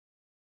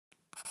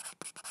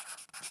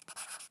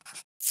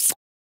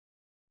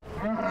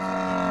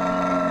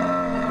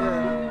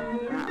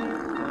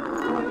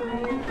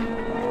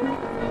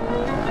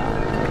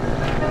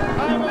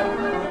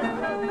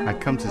I'd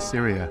come to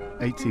Syria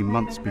 18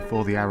 months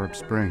before the Arab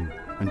Spring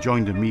and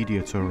joined a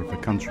media tour of the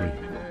country.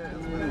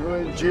 We're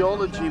in a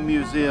geology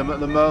museum at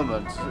the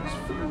moment.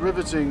 It's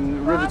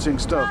riveting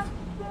stuff.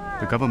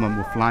 The government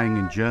were flying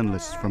in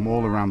journalists from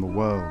all around the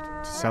world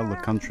to sell the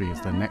country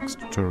as their next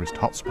tourist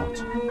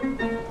hotspot.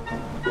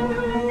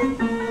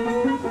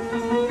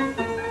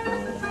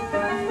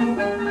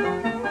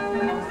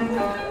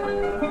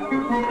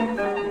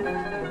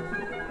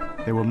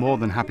 They were more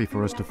than happy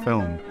for us to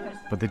film,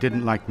 but they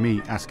didn't like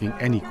me asking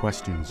any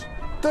questions.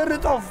 Turn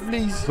it off,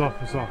 please. It's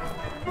off, it's off.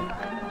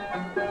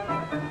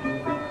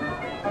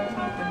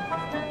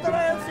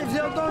 If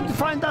you don't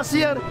find us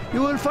here,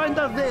 you will find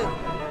us there.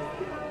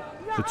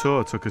 The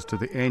tour took us to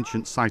the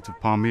ancient site of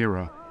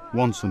Palmyra,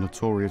 once a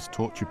notorious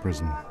torture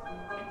prison.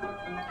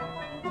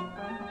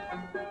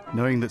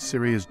 Knowing that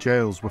Syria's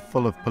jails were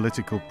full of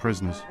political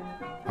prisoners,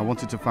 I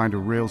wanted to find a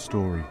real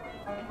story.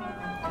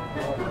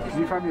 Can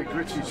you find me a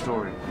gritty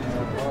story?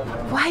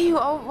 Why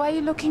are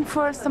you looking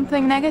for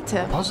something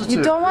negative? Positive.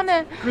 You don't want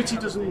to... Gritty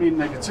doesn't mean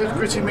negative.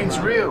 Gritty means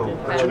real. Do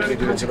you know any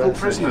political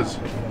prisoners?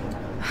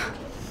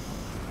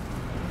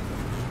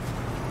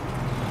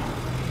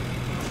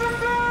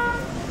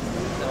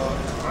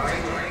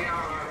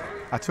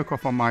 I took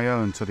off on my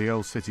own to the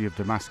old city of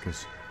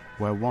Damascus,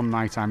 where one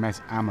night I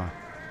met Amer,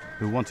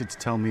 who wanted to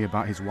tell me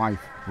about his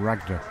wife,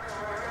 Raghda.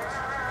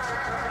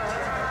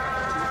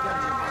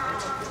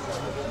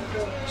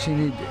 She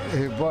needs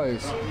her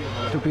voice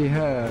to be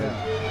heard.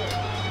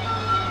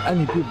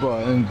 Any people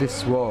in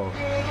this world,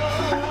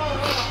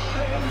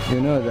 you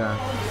know that.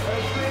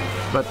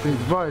 But his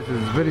voice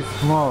is very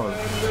small.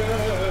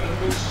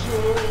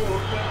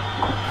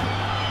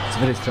 It's a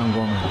very strong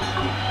woman.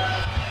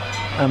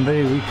 I'm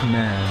very weak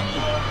man.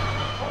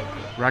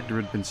 Raghda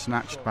had been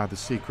snatched by the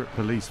secret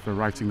police for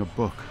writing a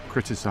book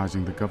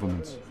criticising the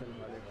government.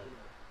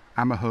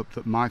 Amer hoped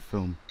that my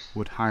film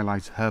would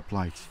highlight her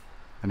plight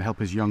and help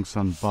his young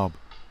son Bob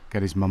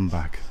get his mum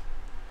back.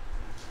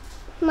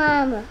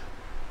 Mama,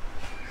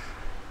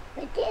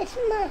 wat is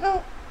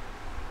mama?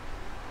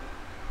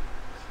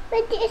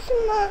 Wat is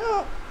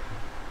mama?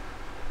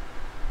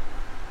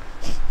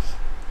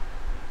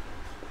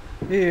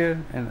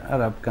 Here in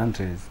Arab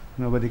countries,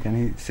 nobody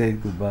can say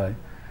goodbye.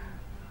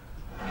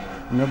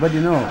 Nobody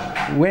knows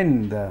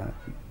when the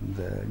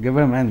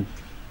government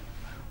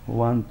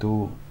want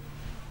to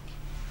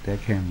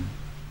take him,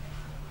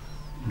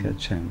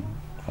 catch him,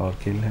 or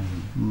kill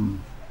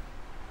him.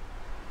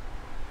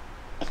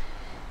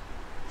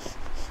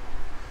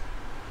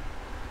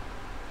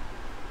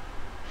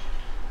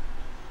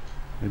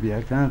 Maybe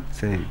I can't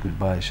say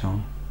goodbye,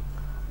 Sean.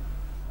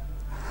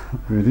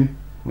 Really?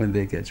 When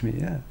they catch me,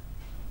 yeah.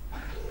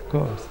 Of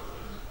course.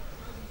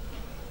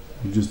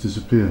 You just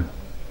disappear?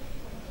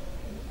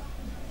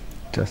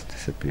 Just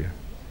disappear.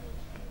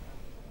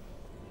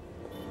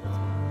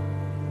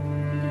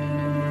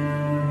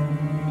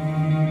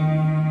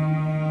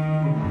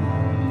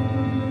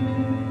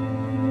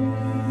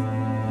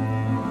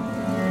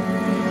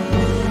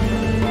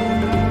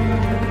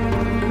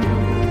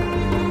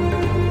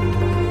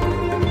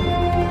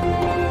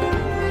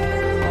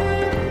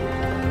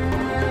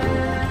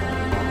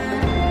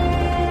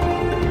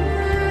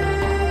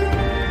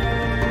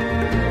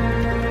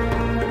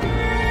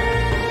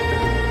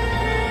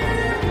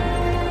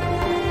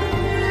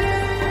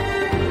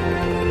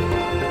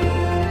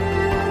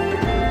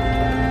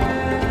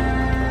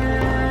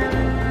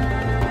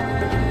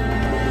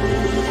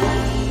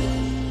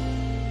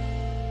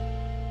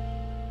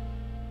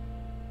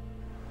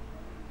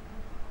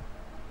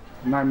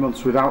 Nine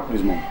months without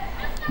his mum.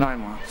 9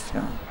 months,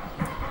 yeah.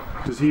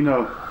 Does he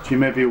know she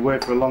may be away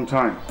for a long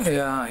time?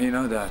 Yeah, he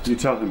know that. You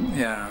tell him?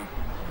 Yeah.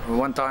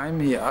 One time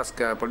he asked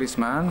a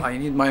policeman, I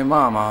need my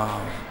mama.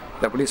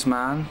 The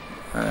policeman,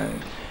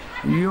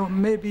 you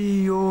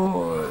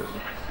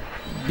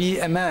be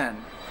a man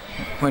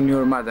when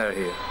your mother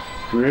here.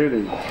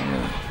 Really?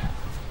 Yeah.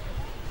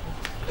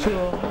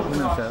 Sure.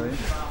 No, sorry.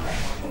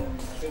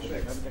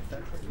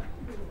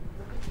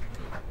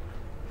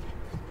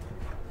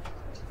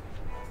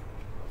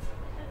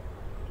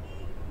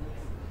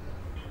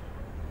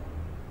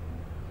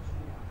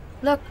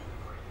 Look,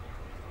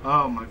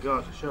 Oh my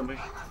God, show me.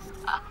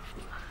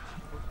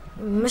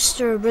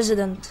 Mr.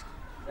 President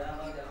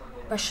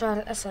Bashar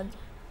al-Assad,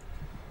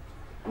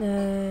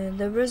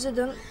 the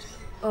president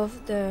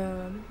of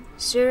the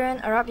Syrian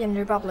Arabian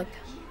Republic.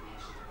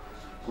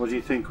 What do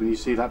you think when you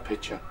see that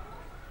picture?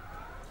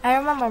 I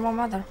remember my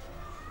mother.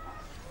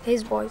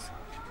 His boys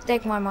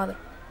take my mother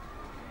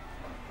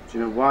Do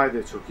you know why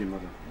they took your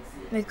mother?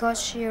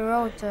 because she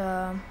wrote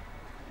a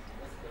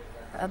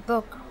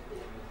book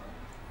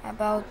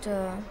about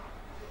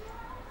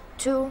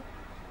two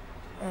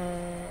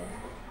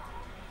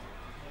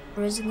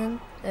prisoners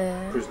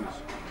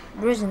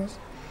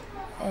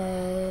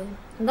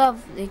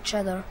love each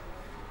other.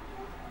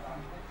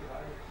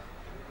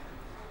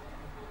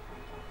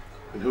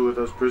 And who are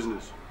those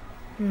prisoners?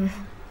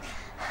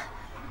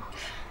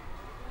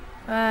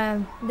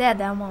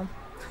 Dad and Mom.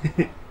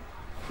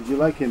 Did you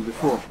like him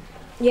before?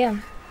 Yeah.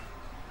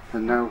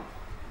 And now?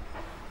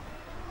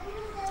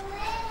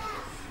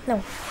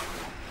 No.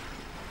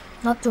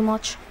 Not too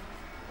much.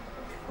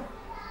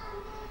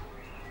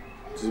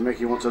 Does it make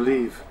you want to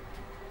leave?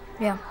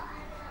 Yeah.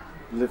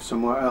 Live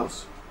somewhere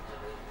else?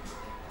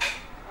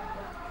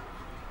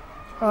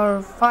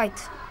 Or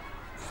fight.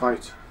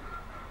 Fight?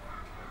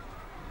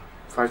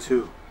 Fight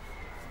who?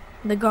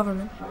 The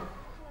government.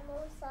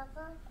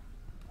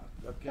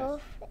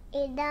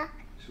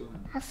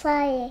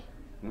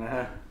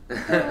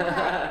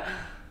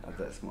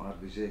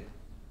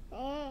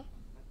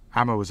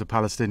 Amer was a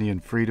Palestinian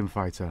freedom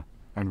fighter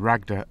and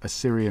Raghda a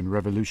Syrian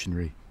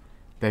revolutionary.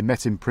 They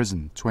met in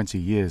prison 20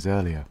 years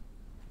earlier.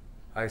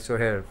 I saw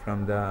her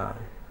from the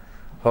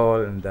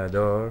hall in the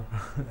door.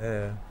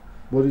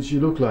 What did she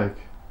look like?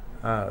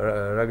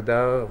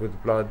 Raghda with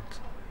blood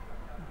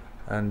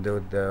and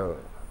with the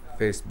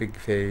face, big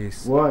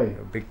face. Why?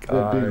 Big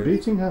They'd been eyes.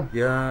 beating her?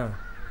 Yeah.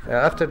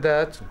 After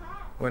that,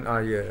 when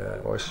I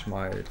washed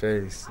my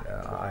face,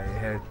 I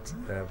heard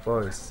a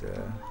voice.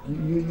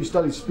 You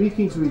started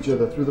speaking to each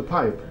other through the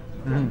pipe?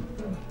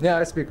 Yeah,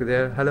 I speak with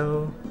her.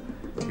 Hello.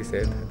 He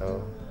said,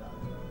 hello.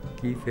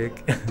 Kifik.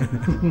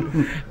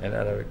 In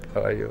Arabic,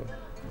 how are you?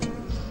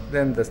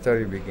 Then the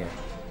story began.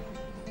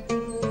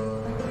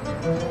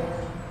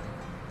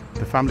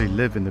 The family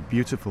live in the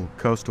beautiful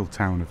coastal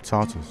town of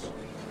Tartus,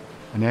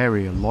 an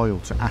area loyal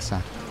to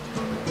Assad.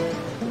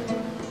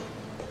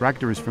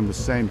 Raghda is from the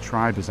same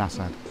tribe as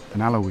Assad,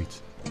 an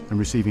Alawite, and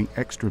receiving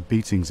extra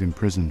beatings in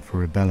prison for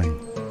rebelling.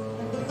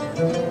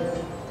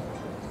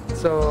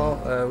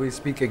 So we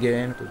speak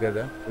again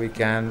together. We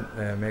can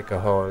make a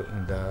hole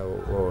in the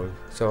wall.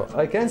 So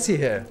I can see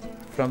her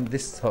from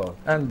this hole.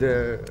 And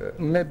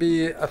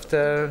maybe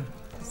after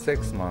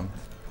 6 months,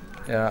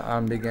 I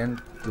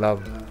begin to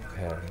love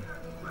her.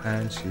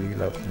 And she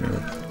loved me.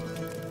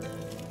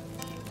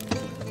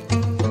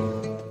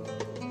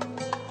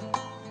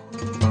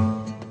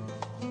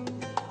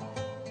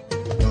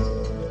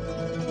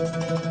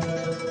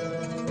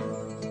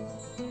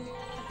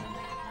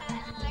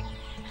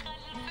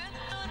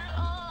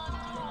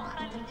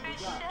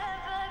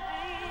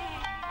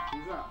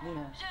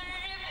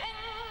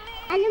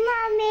 أنا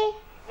مامي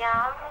يا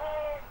عمي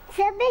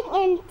سبك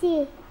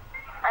أنتي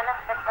أنا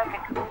بحبك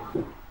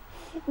كتير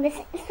بس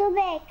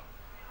سبك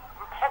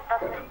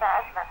بحبك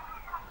مستعدك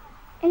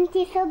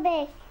أنتي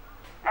سبك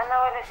أنا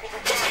ولدي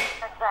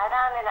بس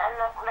زعلانة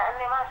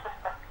لأني ما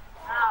شفتك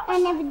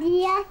أنا بدي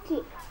إياكي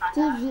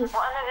تيجي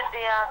وأنا بدي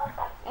إياك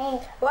إيه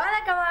وأنا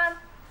كمان.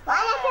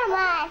 وأنا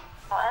كمان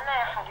وأنا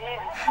يا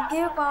حبيبي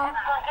كيفكم؟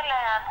 انتم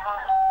كلياتكم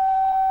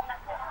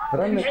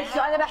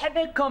عشتوا أنا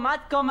بحبكم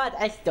عدكم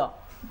عشتوا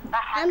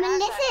أما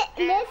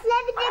ليش لا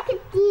بدك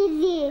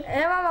تيجي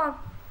إيه ماما.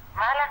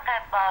 ما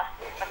لقيت باص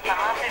بس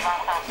ما في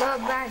باصات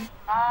باي.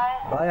 باي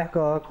باي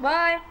حكوك.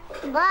 باي.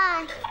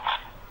 باي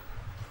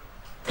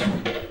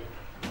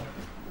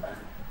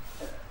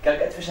كاك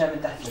ادفشها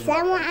من تحت.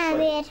 سلام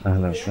عامر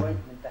أهلا وسهلا.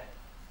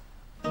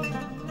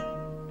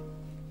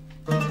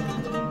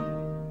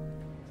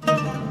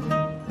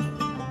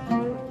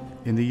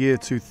 In the year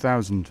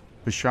 2000,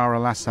 Bashar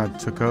al-Assad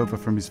took over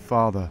from his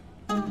father,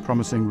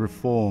 promising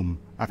reform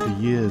after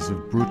years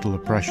of brutal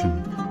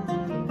oppression.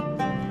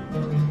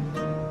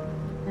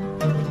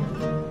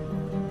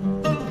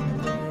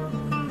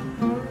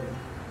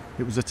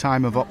 It was a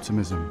time of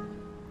optimism,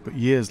 but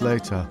years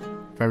later,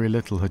 very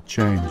little had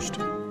changed.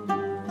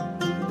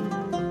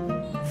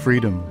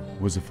 Freedom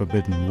was a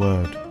forbidden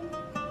word.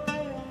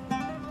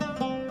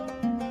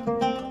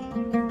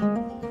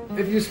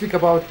 If you speak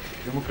about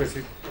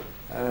democracy,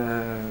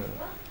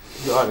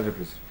 you are a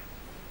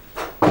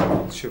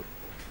representative. Sure.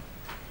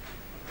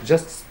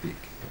 Just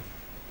speak.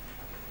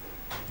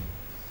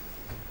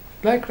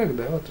 Like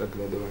Raghda, what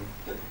Raghda doing?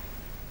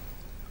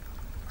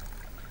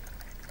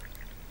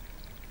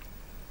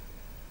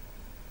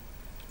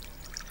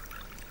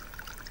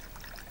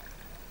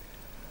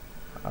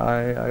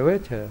 I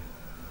wait here.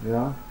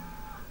 Yeah?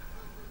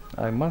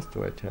 I must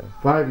wait here.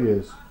 5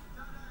 years?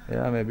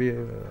 Yeah, maybe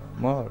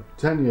more.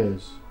 10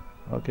 years?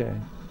 Okay,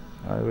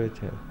 I wait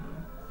here.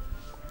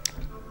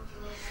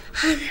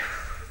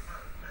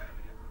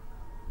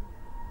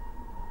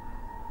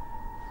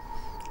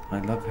 I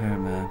love her,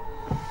 man.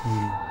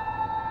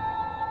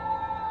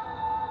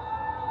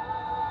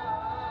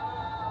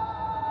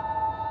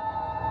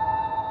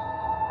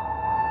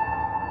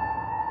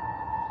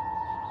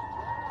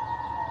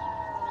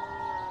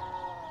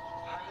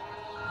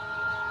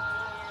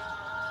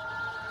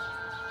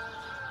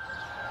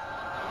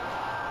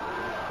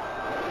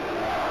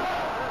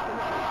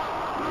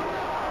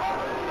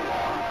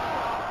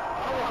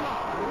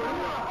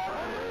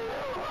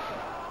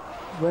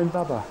 When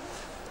Baba?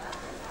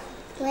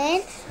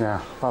 وين؟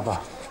 Yeah, Baba.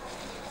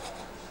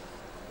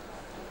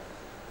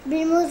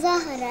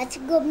 بالمظاهرات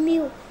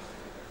قوميو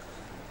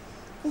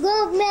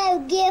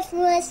وقف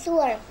من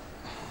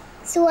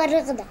صور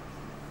رغدة.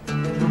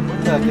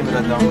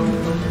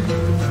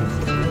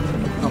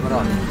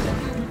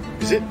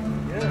 one. Is it?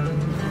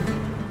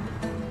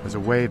 As a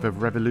wave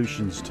of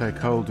revolutions take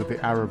hold of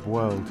the Arab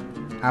world,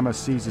 Amer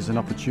seizes an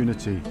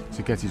opportunity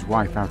to get his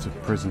wife out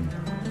of prison,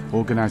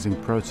 organising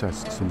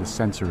protests in the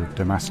centre of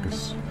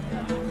Damascus.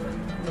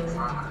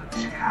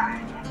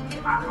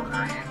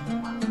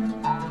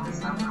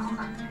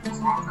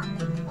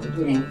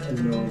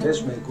 انه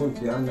ليش ما يكون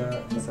في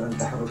عنا مثلا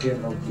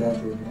تحركين او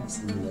ثلاثه بنفس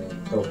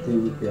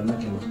التوقيت في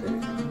اماكن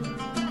مختلفه.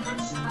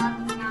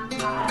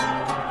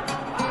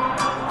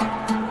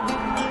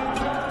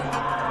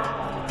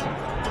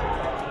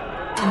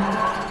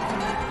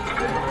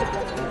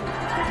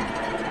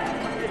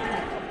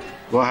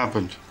 What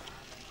happened?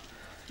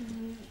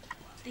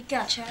 They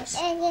catch us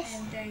and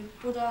they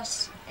put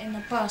us in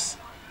a bus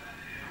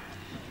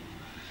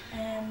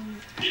and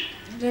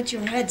let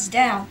your heads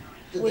down.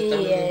 We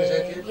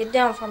get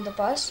down from the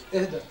bus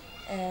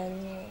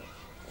and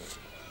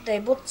they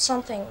put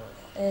something,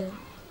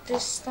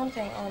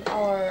 something on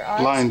our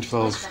eyes.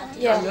 Blindfold.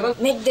 Yeah,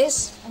 make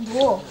this and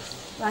walk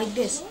like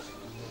this.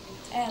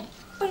 And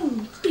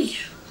boom,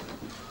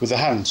 with the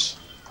hands?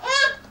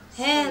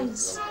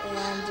 Hands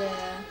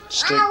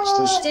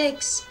and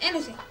sticks,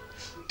 anything.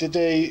 Did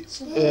they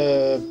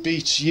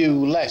beat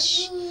you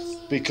less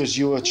because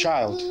you were a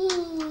child?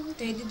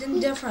 They didn't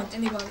different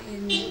anybody,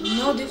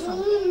 no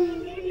different.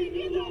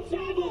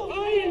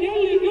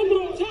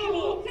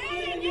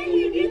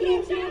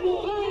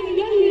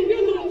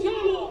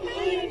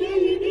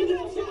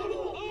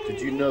 Did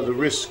you know the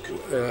risk?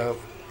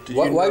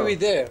 Why are we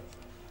there?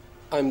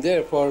 I'm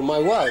there for my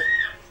wife.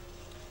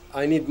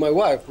 I need my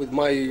wife with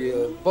my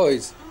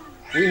boys.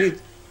 We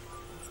need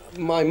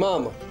my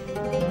mama.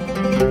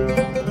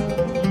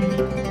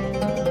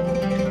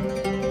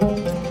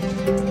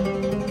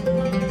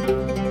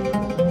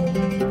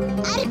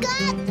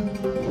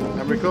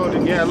 I'm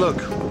recording, yeah, look.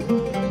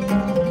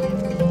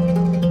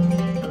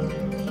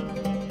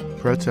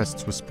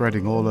 Protests were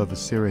spreading all over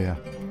Syria,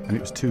 and it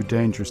was too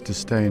dangerous to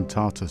stay in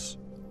Tartus.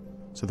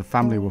 So the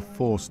family were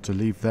forced to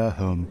leave their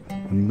home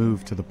and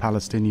move to the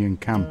Palestinian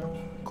camp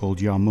called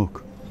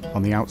Yarmouk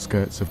on the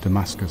outskirts of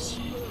Damascus.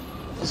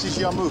 This is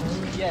Yarmouk?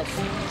 Yes.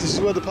 This is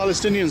where the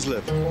Palestinians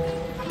live?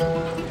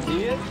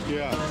 Here?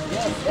 Yeah.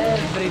 Yes,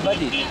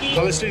 everybody.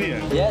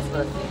 Palestinian? Yes,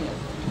 Palestinian.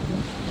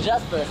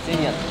 Just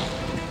Palestinian.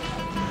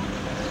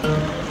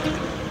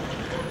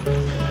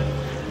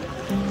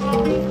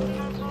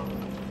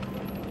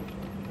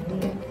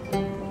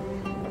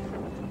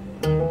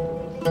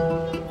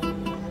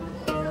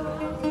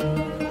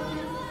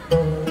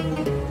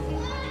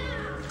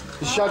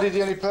 Is Shadi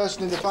the only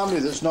person in the family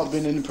that's not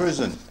been in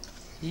prison?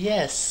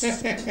 Yes.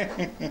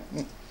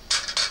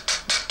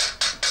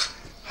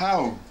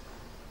 How?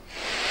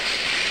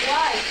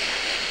 Why?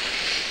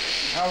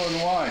 How and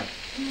why?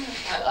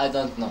 I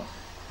don't know.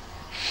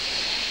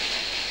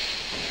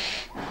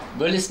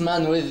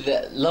 Policeman with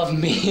love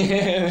me.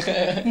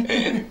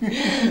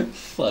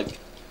 Fuck.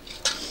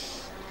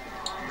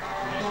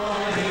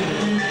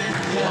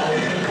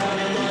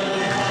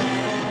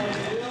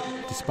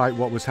 Despite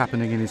what was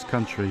happening in his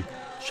country,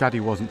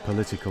 Shadi wasn't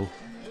political.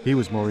 He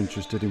was more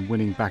interested in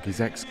winning back his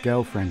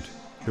ex-girlfriend,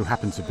 who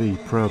happened to be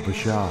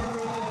pro-Bashar.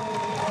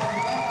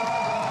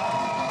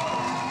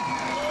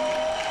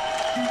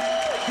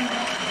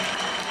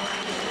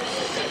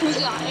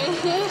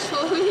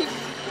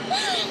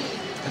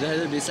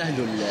 هذا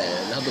بيسهلوا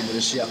الهضم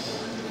والاشياء.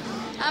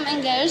 I'm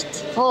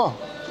engaged. Oh.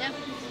 Yeah.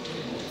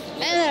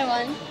 Another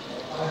one.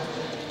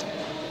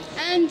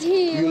 And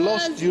he You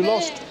lost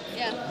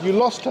Yeah. You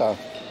lost her?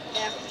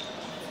 Yeah.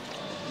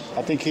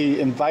 I think he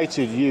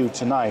invited you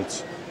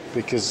tonight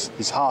because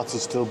his heart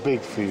is still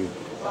big for you.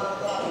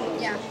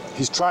 Yeah.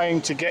 He's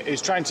trying to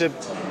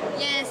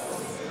Yes.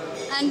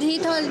 And he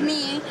told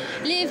me,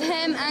 leave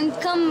him and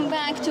come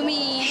back to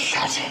me.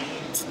 Shut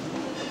it.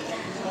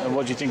 And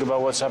what do you think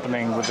about what's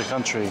happening with the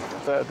country?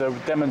 The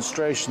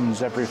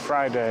demonstrations every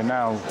Friday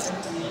now.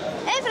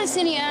 Every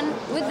Syrian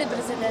with the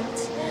president.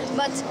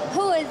 But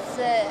who is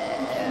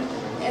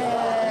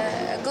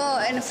go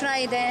on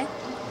Friday?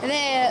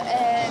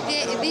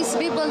 These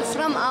people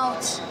from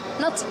out,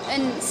 not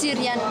in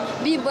Syrian,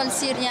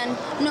 Syrian,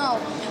 no.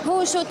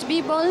 Who shoot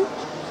people?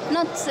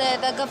 Not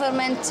the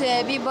government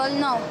people,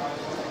 no.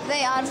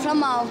 They are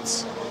from out,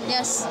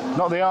 yes.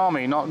 Not the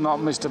army, not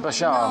Mr.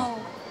 Bashar? No.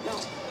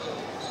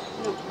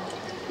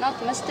 Not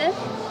Mr.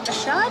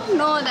 Bashar,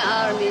 no the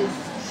armies.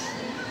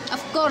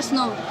 Of course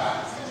no.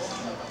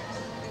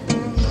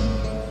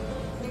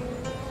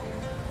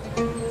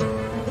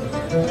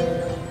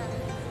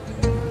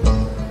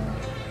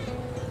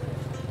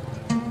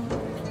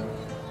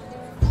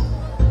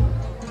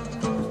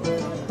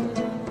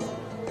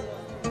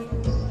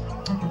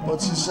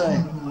 What's he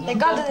saying? They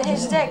got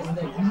his dick.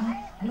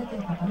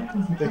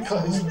 They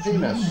cut his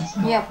penis?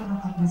 Yeah.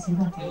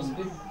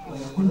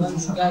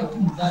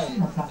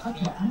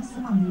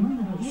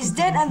 He's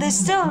dead and they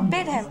still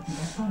beat him.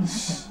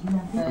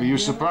 Are you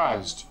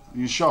surprised? Are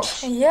you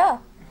shocked? Yeah.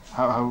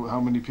 How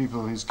many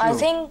people he's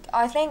killed?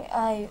 I think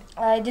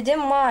I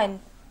didn't mind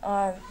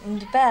in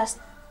the past.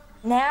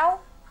 Now,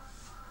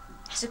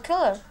 he's a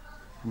killer.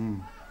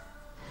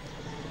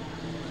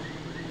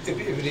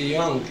 Every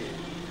young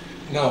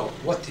now,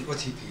 what he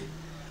feel?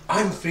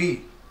 I'm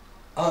free.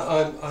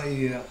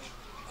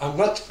 I'm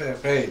not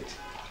afraid.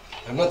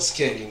 I'm not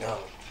scary now.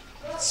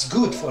 It's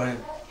good for him.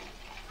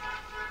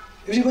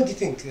 Everybody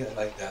think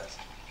like that.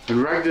 And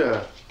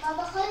Raghda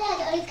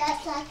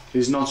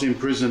is not in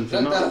prison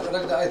for nothing.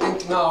 Raghda, I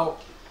think now,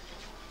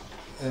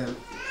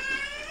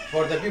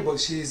 for the people,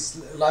 she's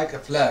like a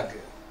flag.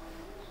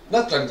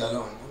 Not Raghda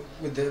alone,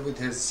 with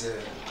his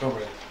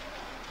comrade,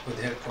 with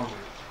her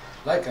comrade,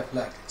 like a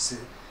flag. It's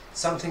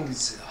something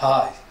is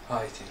high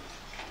thing.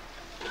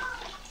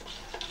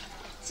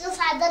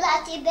 شوف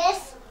عضلاتي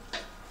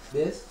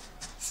بس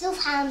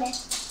شوف عامر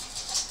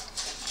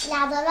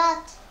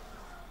العضلات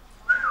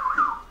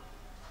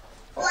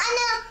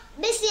وانا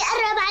بس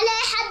يقرب علي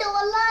حدا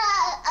والله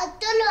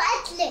اقتله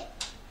قتله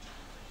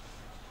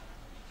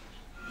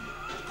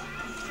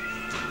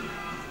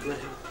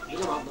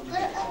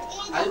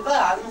على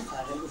الباع على المخ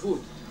على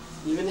الوفود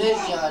من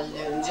هيك على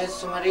الانجاز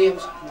السومريه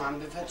ما عم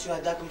بفتشوا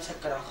هداك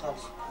مسكر على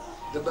الخالص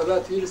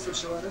دبابات هي لسه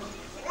بالشوارع؟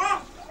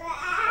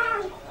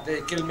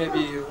 They kill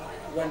maybe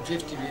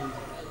 150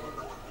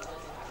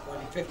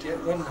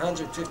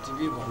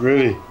 people.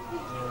 Really?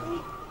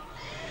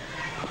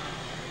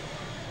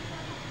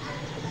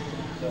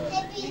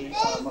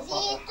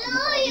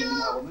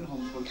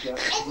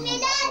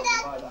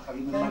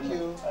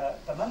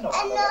 تمنوا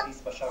على الرئيس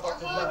بشار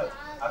الأسد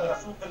أن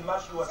سوق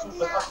الماشي وسوق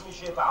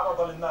الأقمشة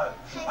يتعرض للنار،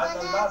 أن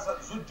الناس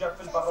زجت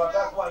في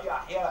البرادات وهي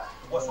أحياء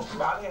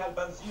وسكب عليها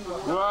البنزين.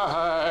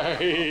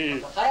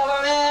 خير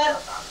عمر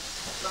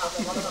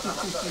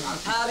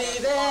Happy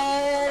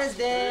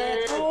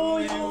birthday to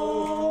you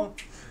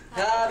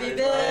Happy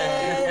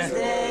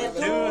birthday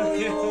to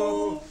you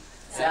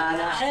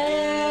سنة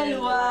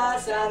حلوة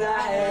سنة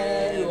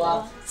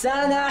حلوة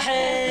سنة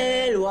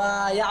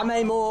حلوة يا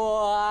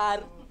ميمور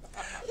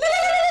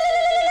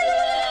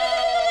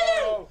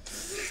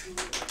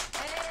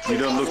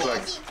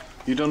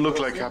You don't look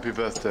like happy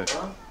birthday.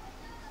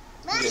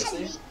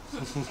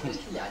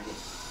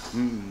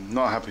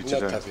 Not happy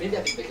today. Not happy.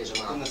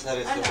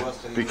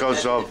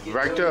 Because of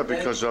Raghda,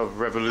 because of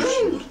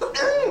revolution.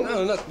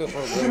 No, not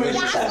before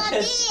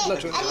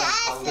revolution.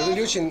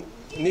 Revolution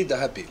need a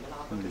happy.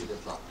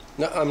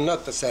 No, I'm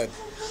not sad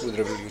with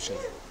revolution,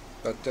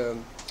 but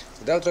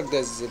without Raghda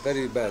is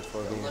very bad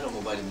for me.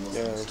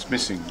 Yeah, It's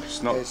missing.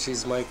 It's not.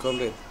 She's my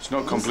comrade. It's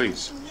not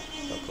complete.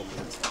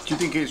 Do you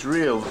think it's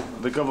real?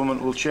 The government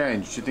will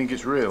change. Do you think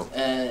it's real?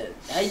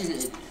 هاي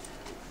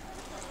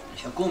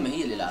الحكومة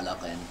هي اللي لها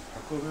علاقة يعني.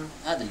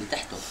 هذا اللي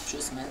تحته شو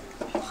اسمه؟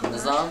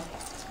 النظام.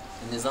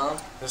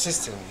 The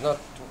system, not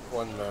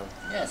one man.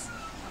 Yes.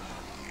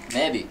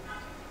 Maybe.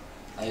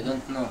 I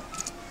don't know.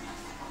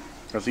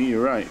 I think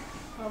you're right.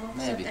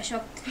 Maybe.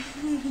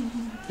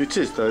 It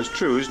is, though. It's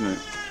true, isn't it?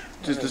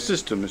 It is the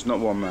system. It's not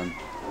one man.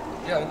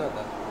 Yeah, I know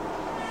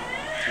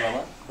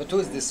that. But who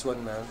is this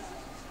one man?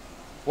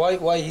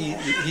 Why he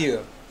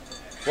here?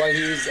 Why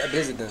he is a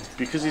president?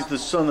 Because he's the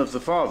son of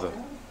the father.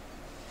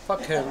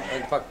 Fuck him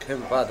and fuck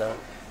him father.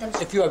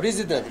 If you are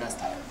president,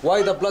 why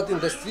the blood in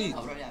the street?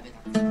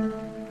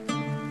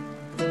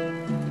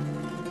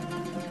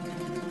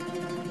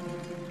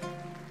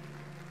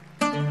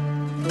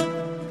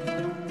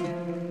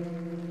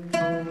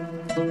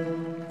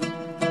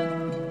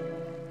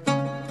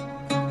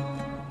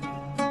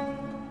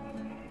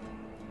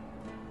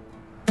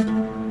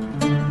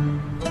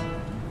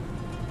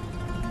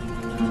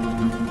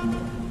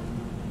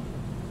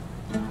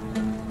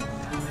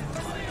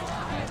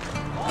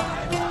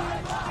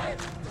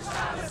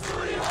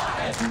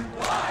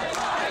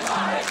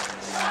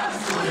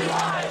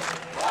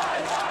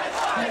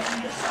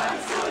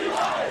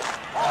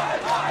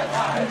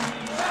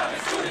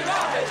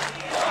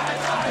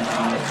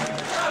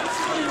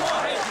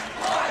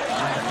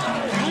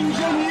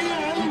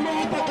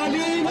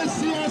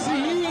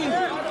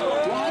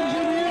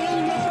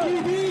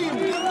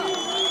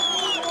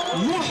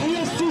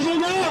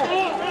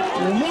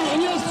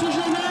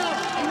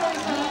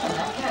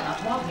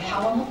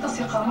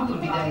 منذ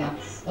البداية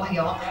وهي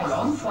وقف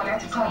العنف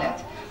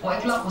والاعتقالات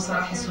وإطلاق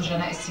سراح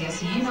السجناء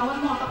السياسيين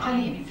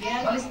والمعتقلين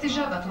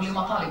والاستجابة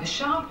لمطالب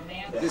الشعب.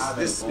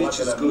 This speech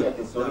is good.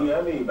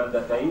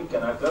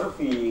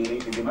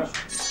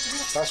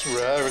 That's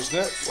rare, isn't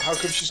it? How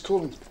come she's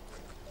calling?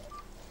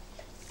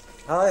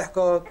 هاي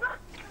حكوك.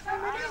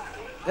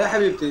 يا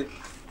حبيبتي.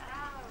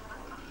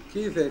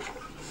 كيفك؟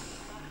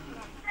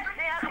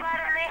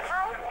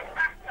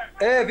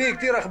 ايه في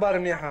كثير اخبار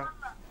منيحة.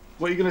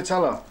 What are you going to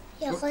tell her?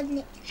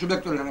 ياخذني. شو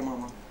بدك تقول لها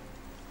ماما؟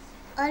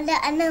 قال لها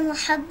أنا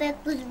محبك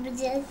بس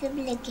بدي أجيب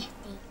لك هدية.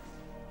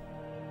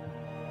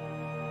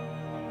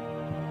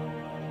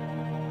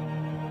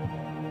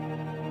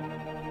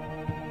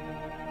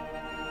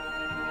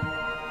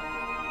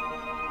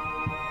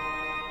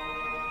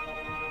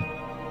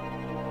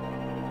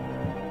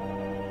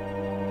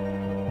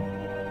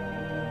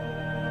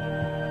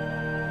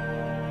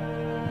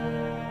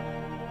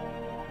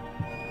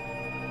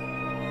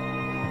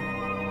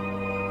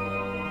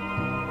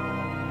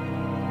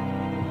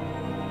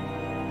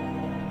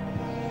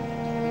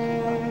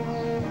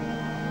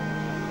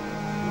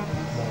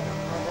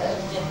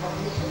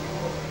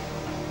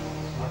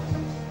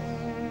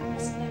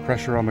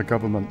 Pressure on the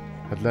government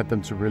had led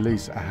them to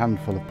release a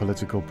handful of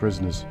political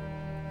prisoners,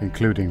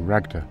 including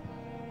Raghda.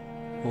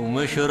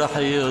 ومش رح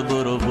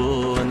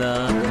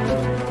يضربونا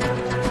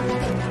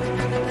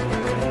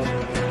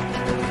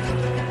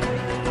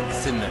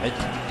سمعت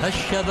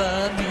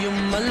هالشباب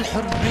يما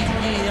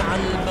الحرية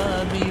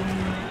عالباب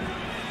يما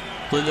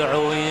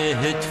طلعوا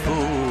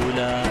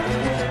يهتفونا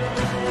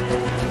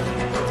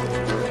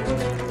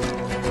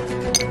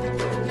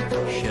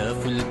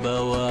شافوا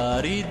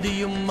البواريد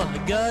يما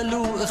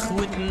قالوا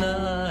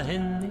اخوتنا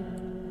هن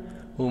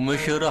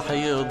ومش رح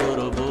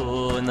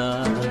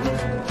يضربونا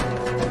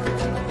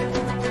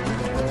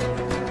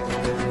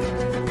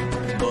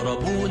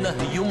ضربونا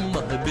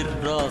يمه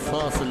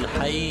بالرصاص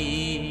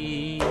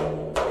الحي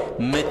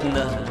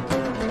متنا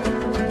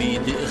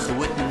بيد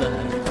اخوتنا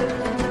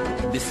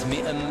باسم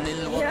امن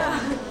الوطن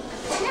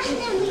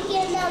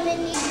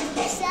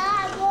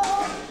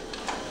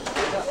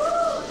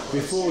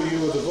Before you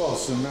were the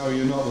boss and now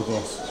you're not the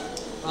boss.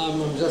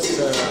 I'm just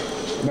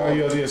now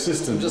you're the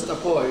assistant. I'm just a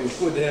boy,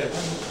 good head.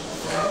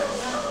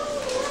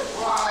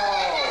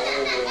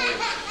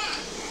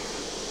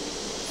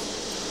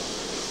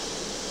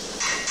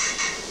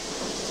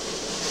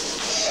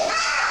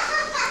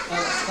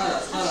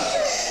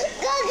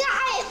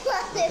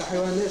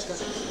 حيوان ليش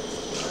كذا؟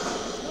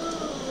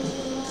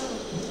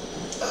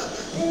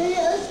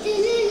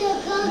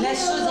 ليش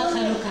شو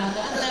دخلوك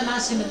هذا؟ أنت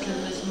ماشي مثل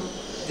المجنون.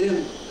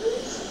 دم.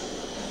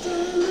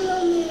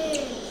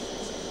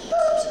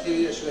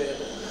 مسكينة شوية.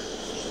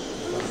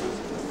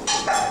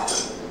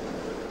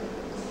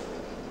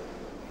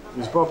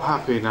 Is Bob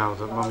happy now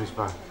that Mummy's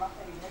back?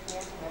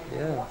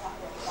 Yeah.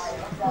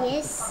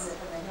 Yes.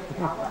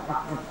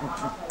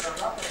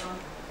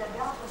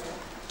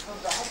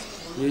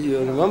 You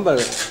remember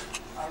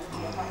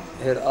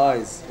her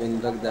eyes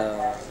when Raghda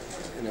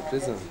in a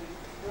prison?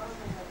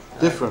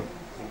 Different.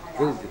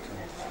 Very different.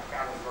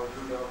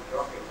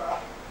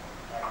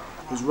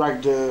 Is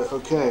Raghda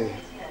okay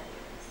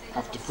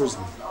after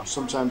prison?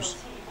 Sometimes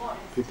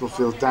people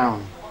feel down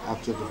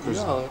after the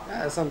prison. No,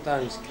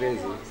 sometimes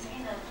crazy.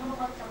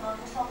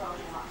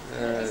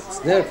 It's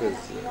nervous.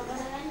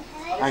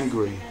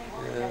 Angry.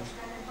 Yeah.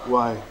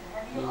 Why?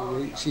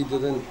 She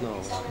didn't know.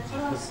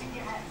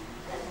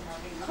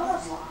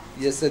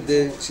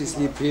 Yesterday she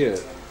sleep here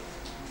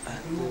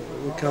and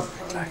wake up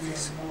like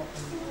this.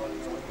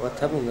 What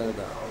happened like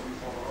that?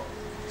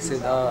 She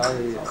said,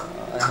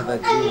 I have a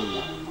dream,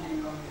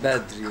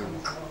 bad dream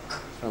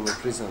from a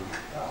prison.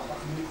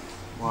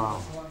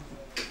 Wow.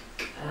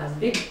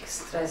 Big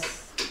stress.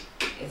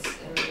 It's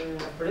in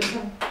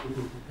prison.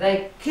 They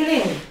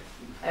killing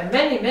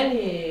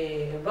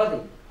many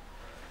body.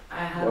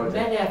 I have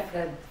many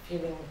friends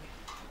feeling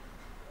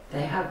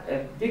they have a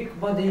big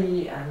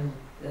body and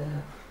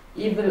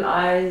evil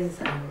eyes,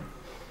 and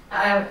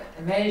I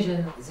imagine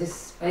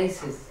these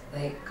faces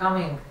they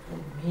coming to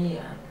me,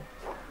 and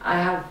I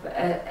have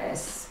a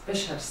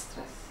special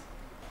stress.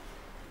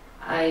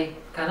 I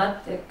cannot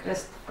take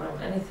rest from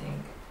anything.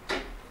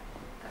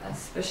 A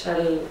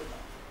special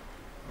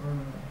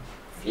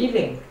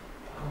feeling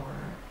or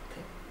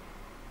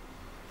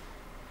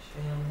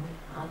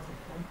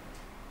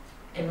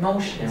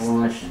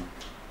emotion.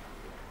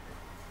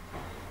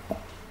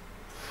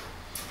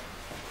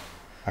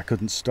 I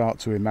couldn't start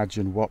to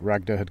imagine what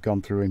Raghda had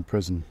gone through in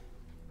prison,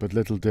 but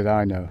little did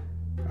I know,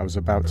 I was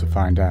about to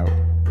find out.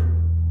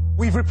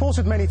 We've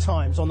reported many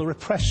times on the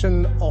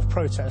repression of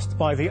protest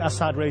by the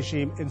Assad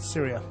regime in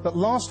Syria, but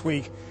last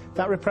week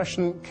that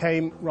repression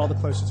came rather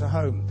closer to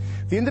home.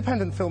 The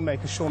independent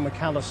filmmaker Sean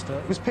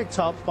McAllister was picked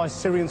up by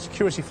Syrian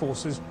security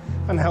forces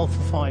and held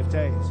for 5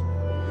 days.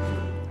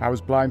 I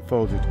was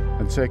blindfolded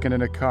and taken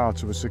in a car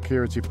to a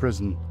security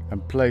prison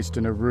and placed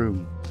in a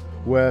room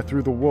where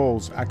through the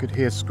walls I could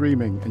hear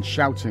screaming and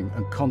shouting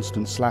and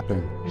constant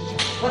slapping.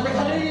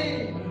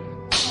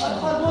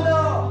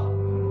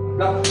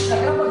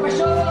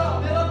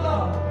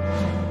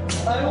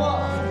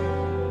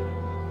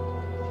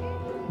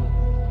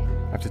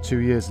 After 2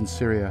 years in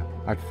Syria,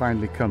 I'd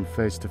finally come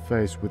face to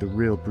face with the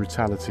real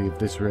brutality of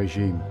this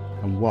regime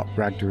and what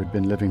Raghda had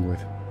been living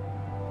with.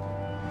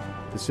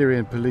 The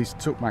Syrian police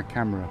took my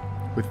camera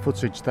with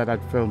footage that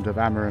I'd filmed of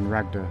Amer and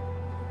Raghda,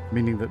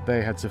 meaning that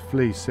they had to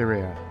flee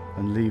Syria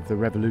and leave the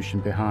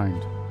revolution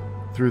behind,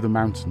 through the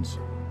mountains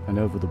and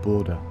over the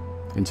border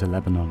into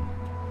Lebanon.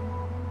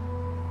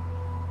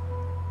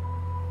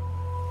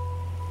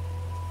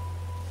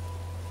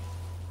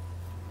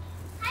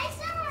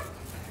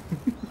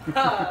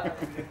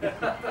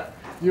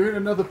 You're in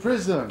another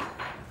prison.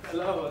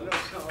 Hello.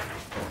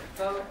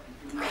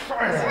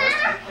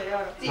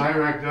 Hi,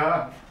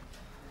 Raghda.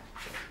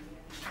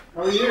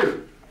 How are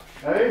you?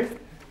 Hey?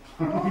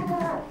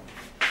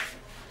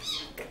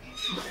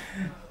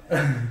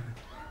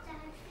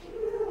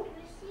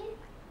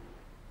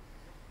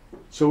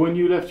 So when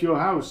you left your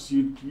house,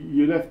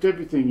 you left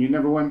everything, you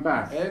never went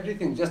back?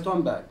 Everything, just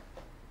one bag.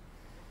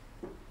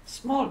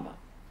 Small bag.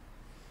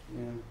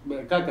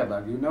 Yeah, Kaka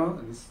bag, you know?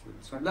 This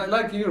one,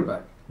 like your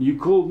bag. You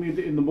called me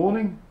in the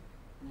morning?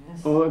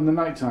 Yes. Or in the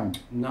night time?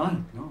 No,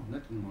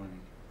 not in the morning.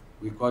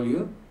 We call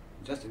you,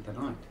 just in the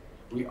night.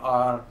 We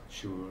are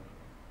sure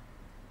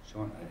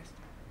Sean arrested.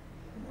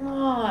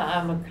 Oh,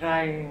 I'm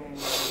crying.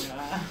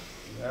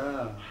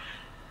 Yeah.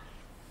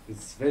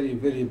 It's very,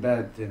 very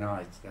bad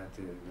tonight, that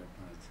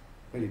night.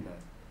 Very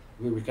bad.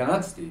 We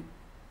cannot sleep.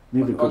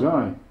 Neither could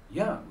I.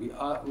 Yeah, we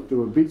are. They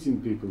were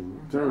beating people.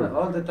 Terrible.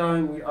 All the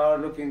time we are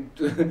looking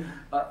to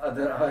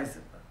other eyes.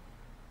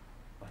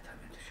 What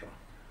happened to Sean?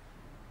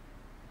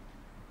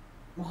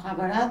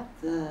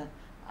 مخابرات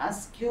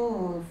ask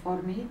you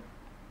for me?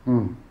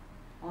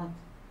 What?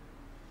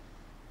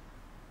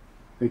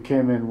 They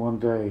came in one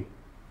day.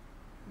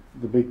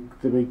 The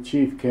big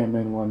chief came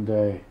in one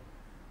day,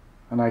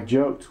 and I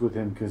joked with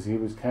him because he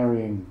was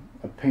carrying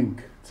a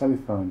pink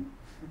telephone.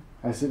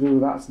 I said, "Oh,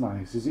 that's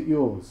nice. Is it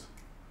yours?"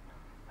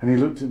 And he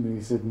looked at me and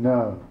he said,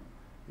 "No,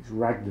 it's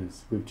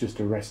Raghda's. We've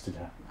just arrested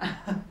her."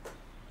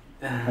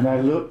 And I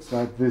looked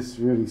like this,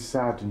 really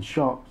sad and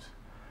shocked.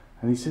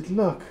 And he said,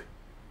 "Look,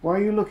 why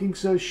are you looking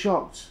so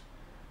shocked?"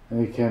 And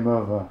he came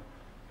over.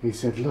 He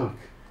said, "Look,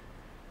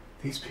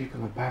 these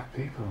people are bad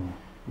people.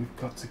 We've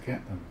got to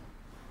get them."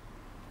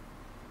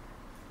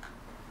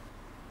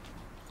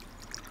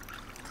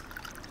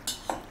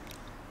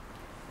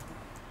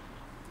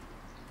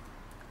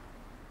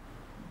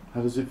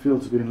 How does it feel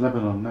to be in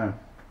Lebanon now?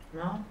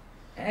 No?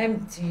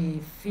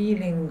 Empty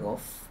feeling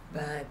of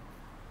bad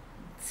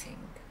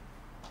thing.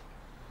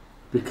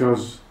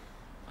 Because?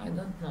 I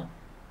don't know.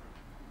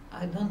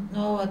 I don't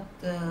know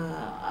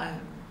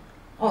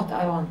what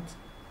I want.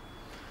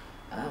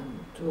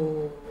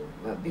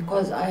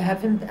 Because I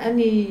haven't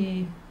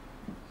any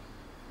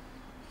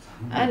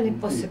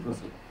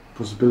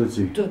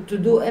possibility to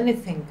do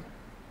anything.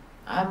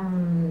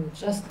 I'm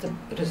just a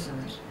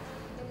prisoner.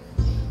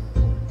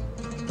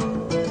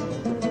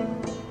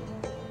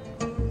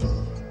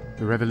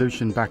 The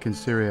revolution back in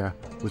Syria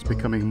was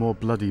becoming more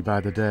bloody by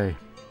the day.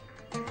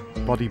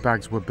 Body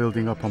bags were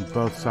building up on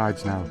both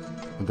sides now,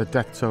 and the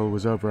death toll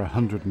was over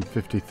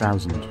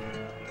 150,000.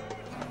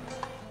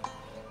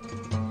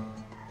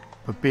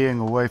 But being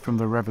away from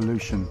the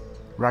revolution,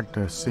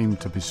 Raghda seemed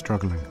to be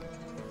struggling.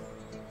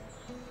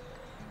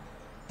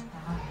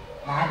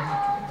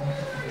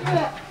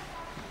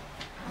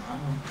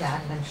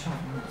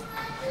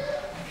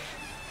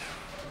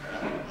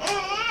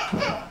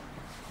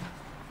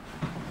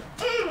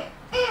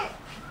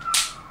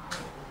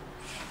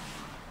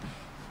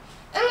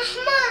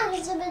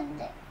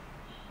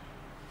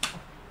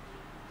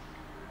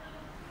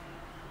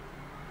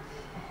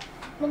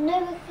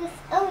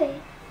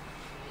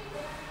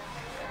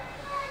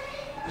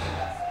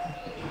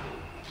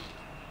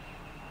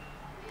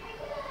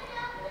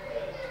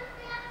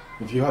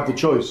 If you had the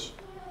choice,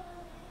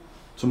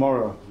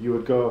 tomorrow you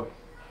would go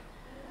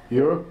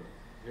Europe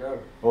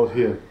or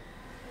here?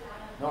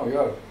 No,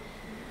 Europe.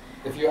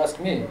 If you ask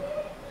me,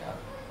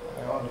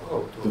 I want to go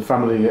to the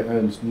family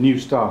and new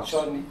starts.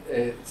 Sean,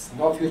 it's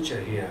no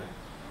future here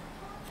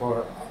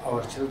for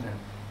our children.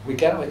 We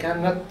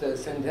cannot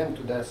send them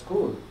to the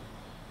school.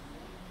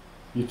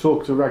 You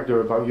talked to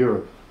Raghda about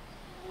Europe?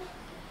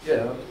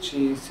 Yeah, but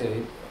she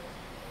said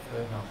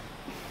no.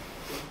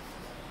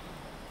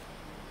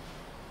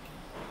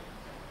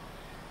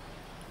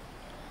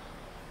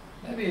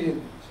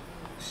 Maybe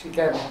she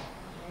can,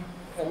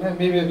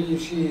 maybe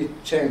she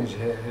changed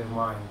her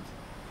mind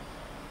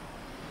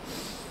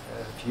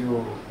a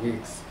few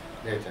weeks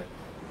later.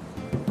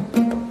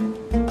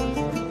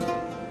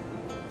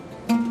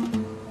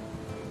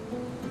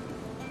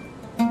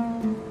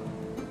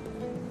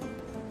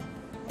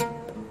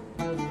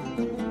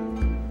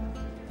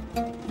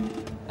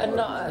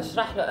 انه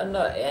اشرح له انه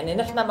يعني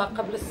نحن ما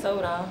قبل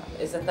الثوره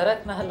اذا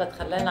تركنا هلا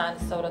تخلينا عن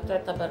الثوره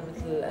تعتبر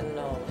مثل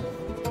انه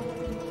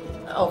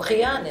او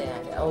خيانه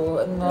يعني او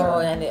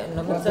انه يعني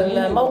انه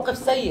مثل موقف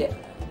سيء.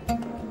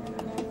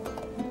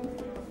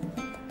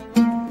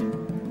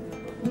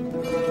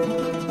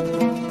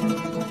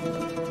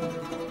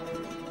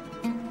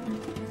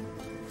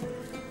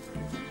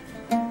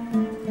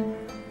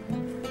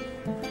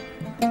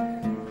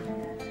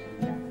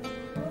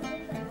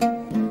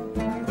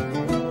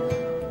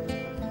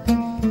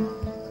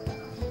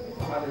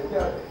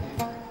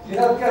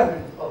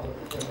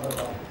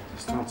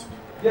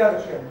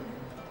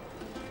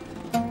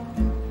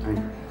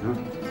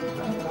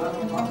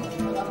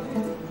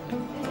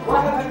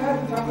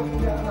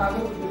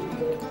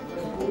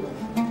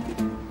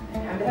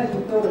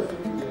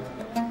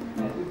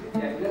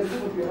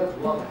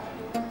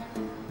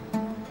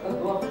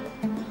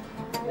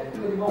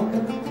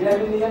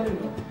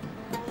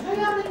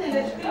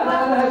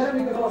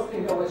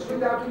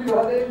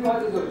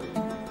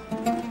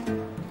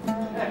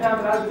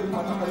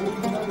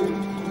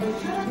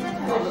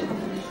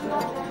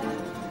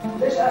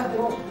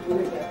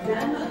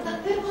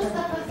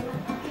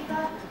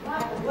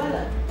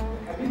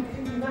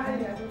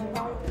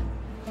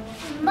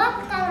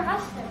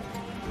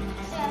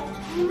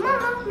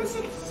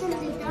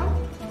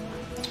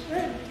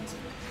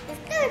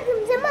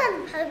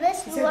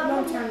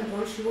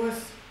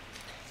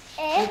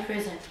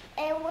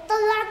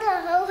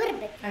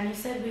 And he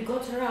said we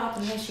got her out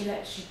and then she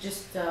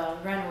just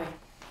ran away.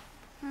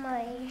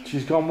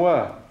 She's gone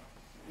where?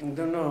 I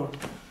don't know.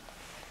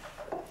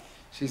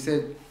 She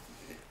said,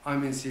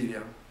 I'm in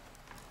Syria.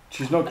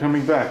 She's not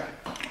coming back?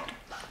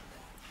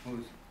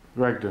 Who's?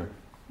 Raghda.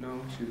 No,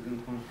 she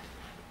didn't want.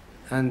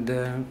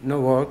 And no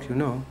work, you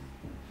know.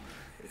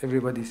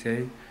 Everybody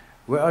say,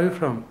 where are you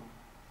from?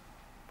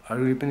 Are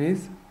you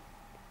Lebanese?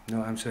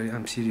 No, I'm sorry,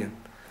 I'm Syrian.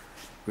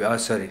 We are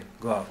sorry,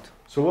 go out.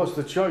 So what's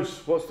the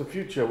choice? What's the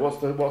future? What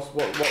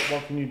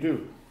can you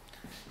do?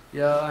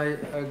 Yeah,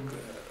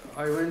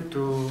 I went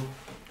to...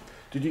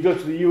 Did you go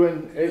to the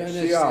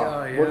UNHCR?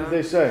 Yeah. What did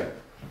they say?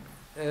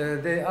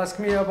 They asked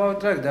me about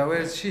Raghda,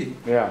 where is she?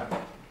 Yeah.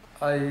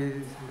 I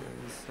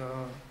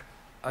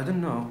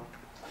don't know.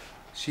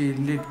 She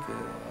lived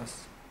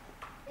us.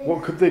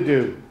 What could they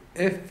do?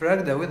 If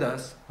Raghda with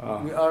us,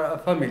 we are a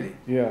family.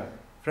 Yeah.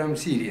 From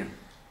Syria.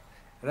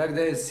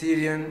 Raghda is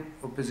Syrian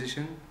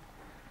opposition,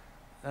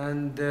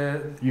 and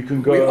you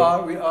can go.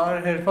 We are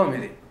her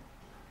family.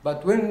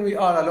 But when we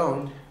are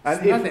alone,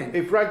 and nothing.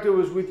 If Raghda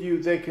was with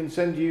you, they can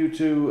send you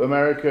to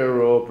America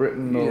or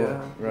Britain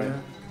or right.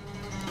 Yeah.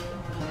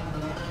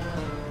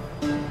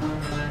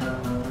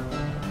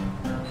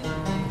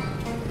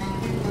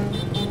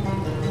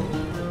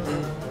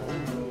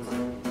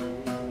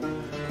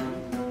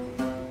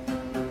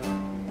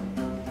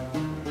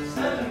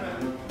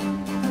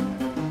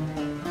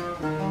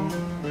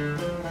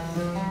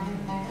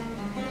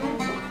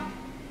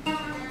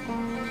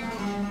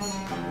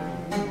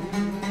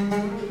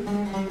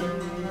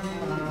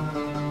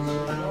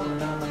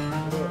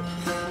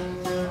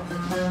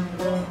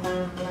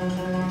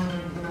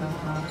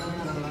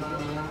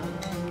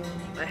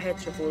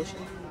 Revolution.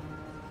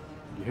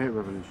 You hate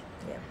revolution?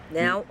 Yeah.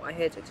 Now I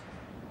hate it.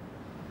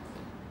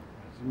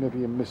 Maybe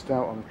you missed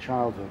out on a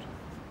childhood,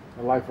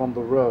 a life on the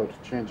road,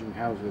 changing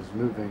houses,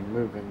 moving.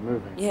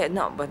 Yeah,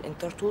 no, but in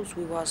Tartus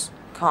we was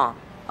calm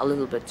a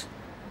little bit,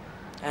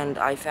 and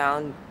I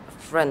found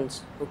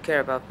friends who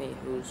care about me,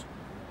 who's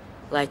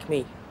like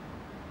me.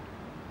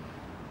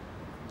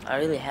 I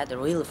really had a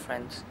real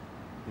friends.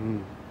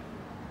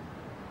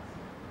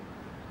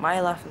 My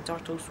life in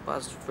Tartus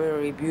was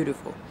very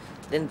beautiful.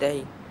 Then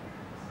they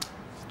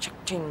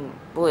changed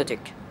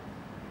politic,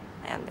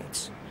 and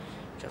it's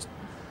just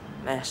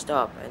messed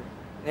up, and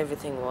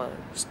everything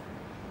was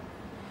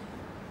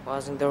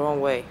in the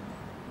wrong way.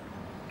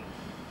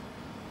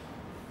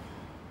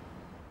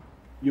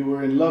 You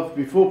were in love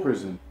before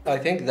prison? I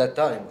think that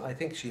time, I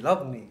think she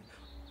loved me.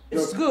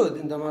 It's good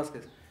in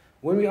Damascus.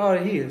 When we are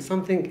here,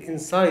 something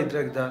inside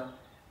Raghda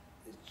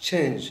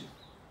changed.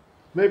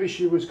 Maybe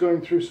she was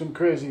going through some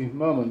crazy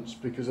moments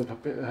because of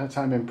her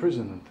time in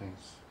prison and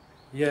things.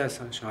 Yes,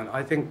 Sean.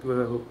 I think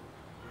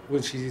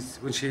when she's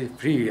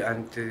free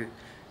and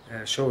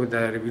show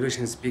the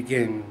revolutions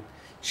begin,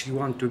 she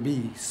want to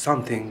be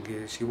something.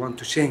 She want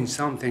to change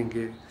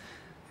something.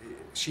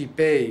 She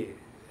pay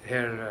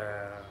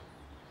her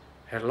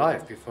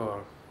life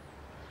before.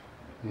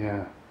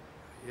 Yeah.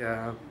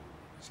 Yeah.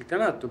 She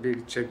cannot to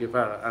be Che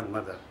Guevara and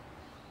mother.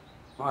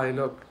 I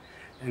look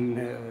in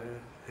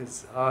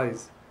his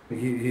eyes.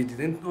 He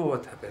didn't know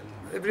what happened.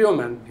 Every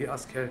woman, he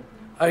asked her,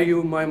 "Are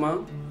you my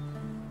mom?"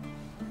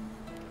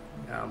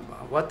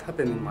 What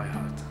happened in my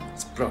heart?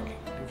 It's broken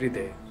every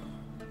day.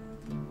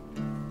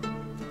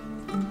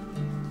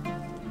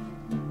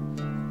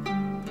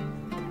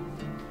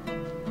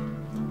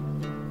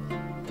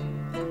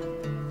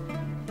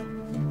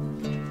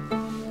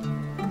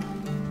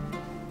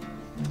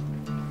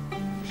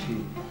 She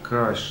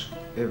crushed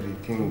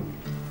everything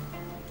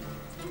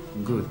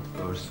good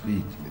or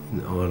sweet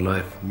in our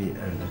life, me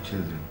and the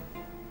children.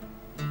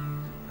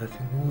 I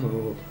think,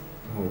 oh,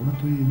 what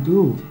do we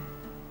do?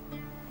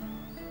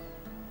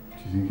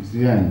 Do you think it's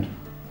the end?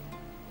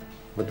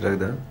 What,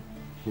 Raghda?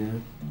 Yeah.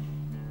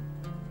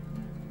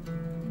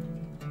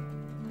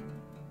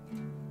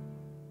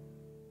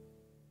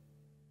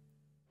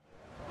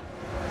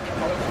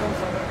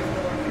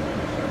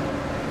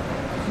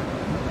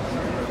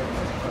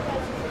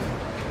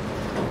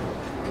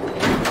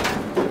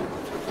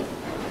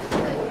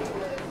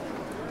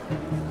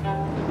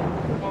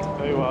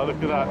 Tell you what,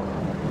 look at that.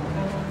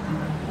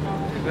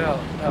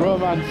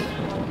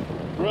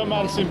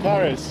 Romance in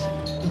Paris.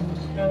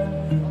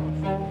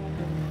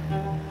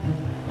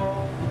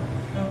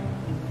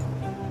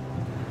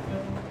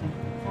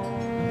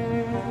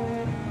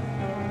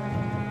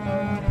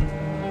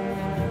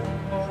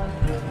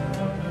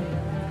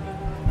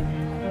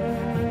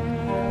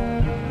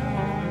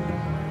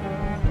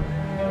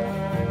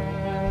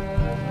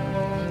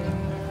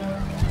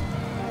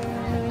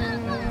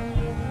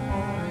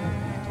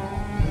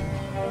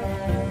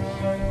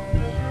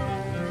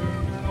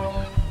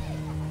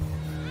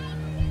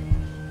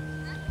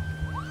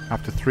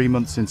 After 3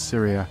 months in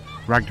Syria,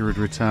 Raghda had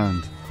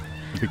returned,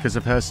 and because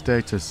of her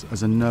status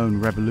as a known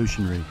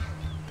revolutionary,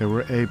 they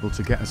were able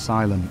to get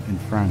asylum in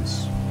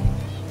France.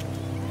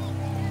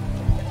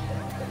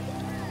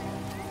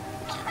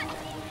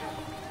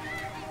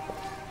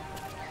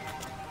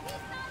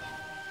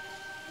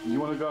 You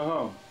want to go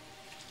home?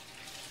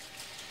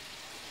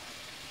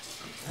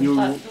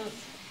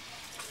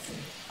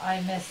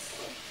 I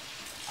miss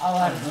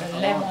our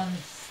lemon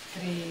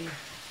tree.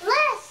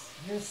 Less.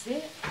 You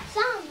see?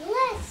 Some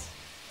less.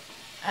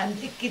 And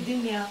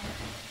Ikidinya.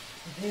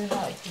 Do you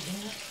know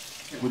Ikidinya?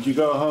 Would you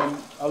go home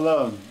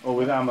alone or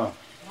with Amer?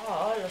 Oh,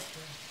 all of us.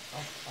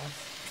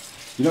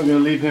 You're not going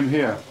to leave him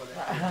here?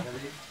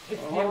 If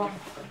you want.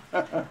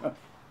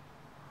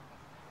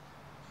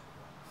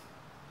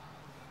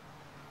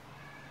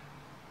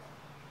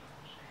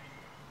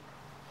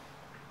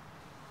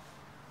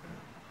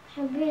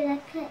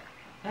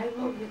 I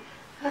will be.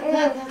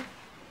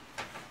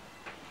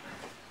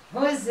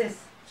 Who is this?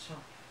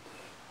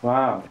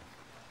 Wow.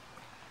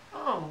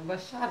 Oh,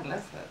 Bashar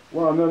al-Assad.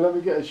 Well, no, let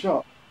me get a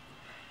shot.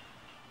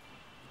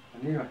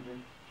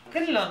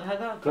 كلهم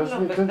هذول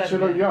كلهم Doesn't she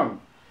look young?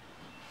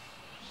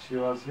 She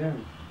was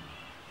young.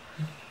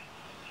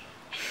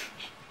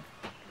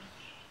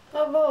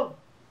 Oh, Bob.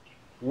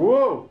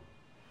 Whoa!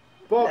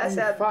 Bob, you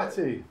Assad.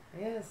 fatty.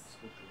 Yes.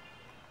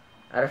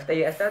 عرفت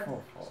أي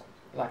أسد؟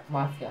 Like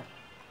mafia.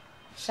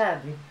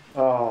 Shadi.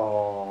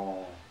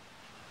 Oh.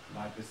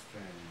 My best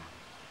friend.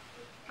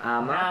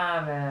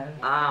 Amer.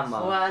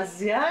 Amer.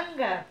 Was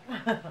younger.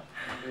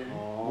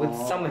 With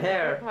some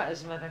hair. ما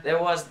أجملك. There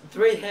was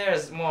 3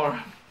 hairs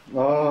more.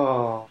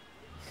 Oh.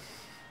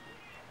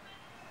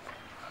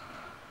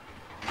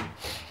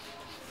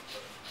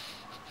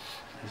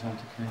 Is that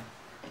okay?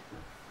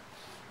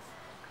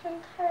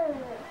 كنت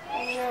حلوة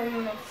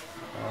أيام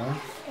اه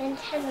كنت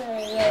حلوة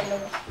أيام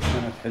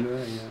كانت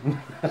حلوة أيام.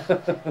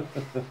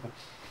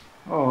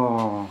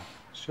 أوه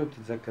شو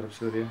بتتذكر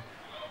بسوريا؟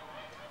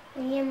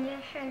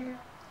 أيام حلوة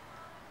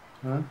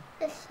ها؟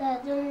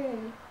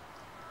 السادون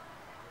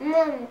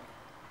ماما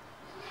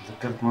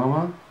تذكرت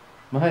ماما؟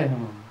 ما هي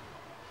ماما؟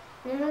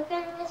 لما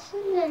كان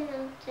بالسجن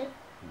أنت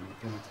لما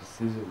كانت في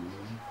السجن.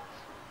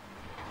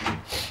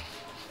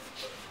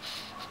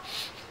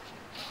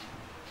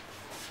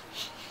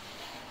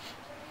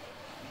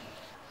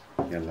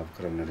 يلا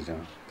بكره بنرجع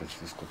بس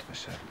تسقط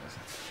بشار الأسد.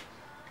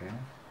 اوكي؟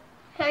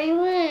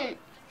 حيوان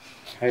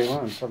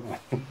حيوان طبعا.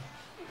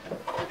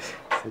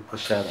 سيد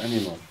بشار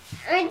انيمال.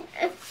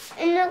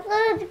 أنا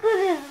قلت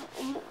كل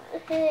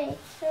هي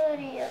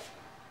سوريا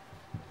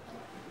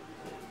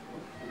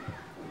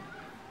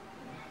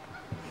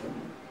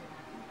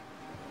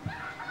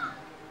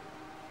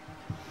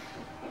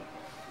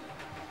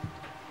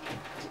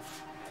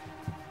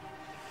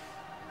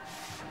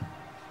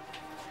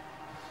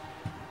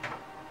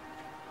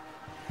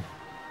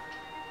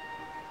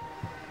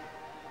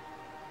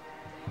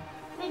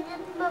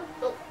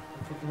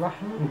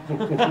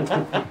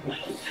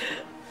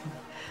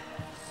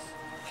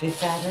في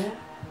تعرف؟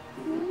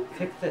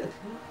 فيك تقتله؟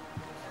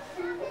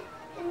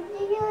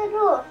 بدي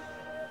أروح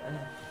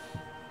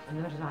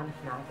نرجع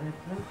نحن على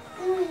بيتنا؟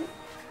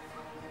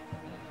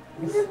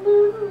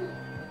 لما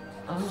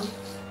أروح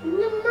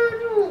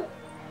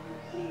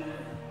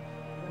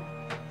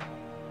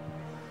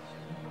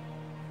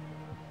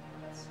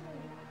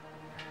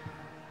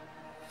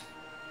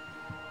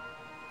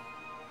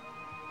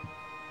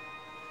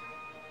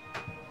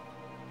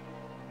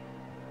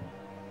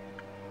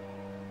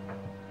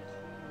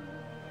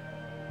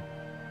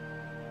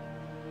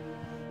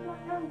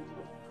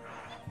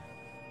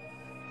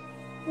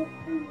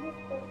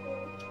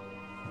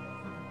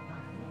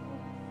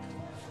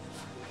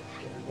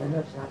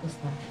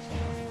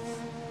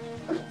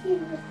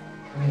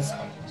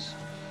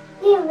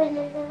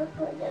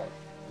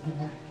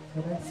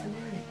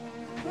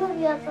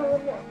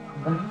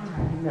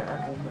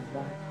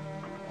نرجع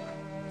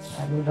بس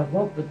قالوا له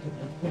بوب بده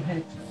يكون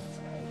هيك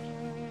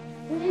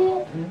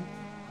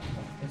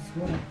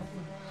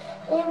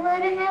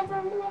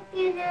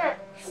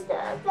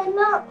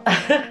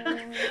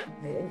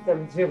انت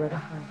بتجيبها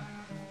لحالك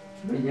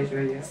هي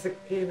شوية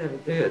سكينة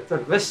بده يقتل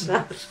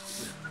بشار.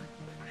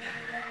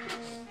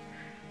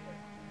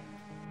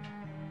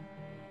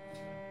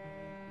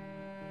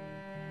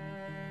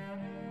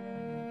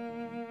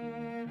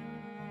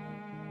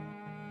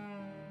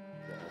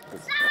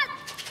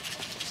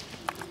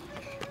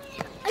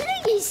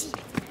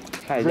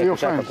 Are they your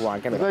friends? Are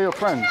they your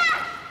friends?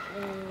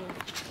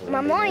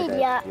 Maman,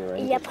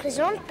 il y a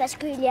présente parce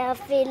qu'il a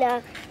fait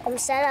comme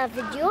ça la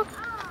vidéo.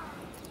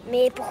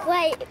 Mais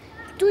pourquoi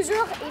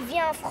toujours il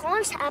vient en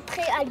France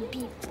après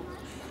Albi?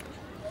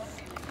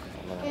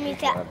 Mais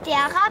t'es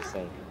arabe?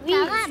 Oui,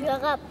 je suis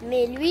arabe.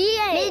 Mais lui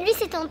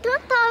c'est ton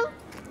tonton.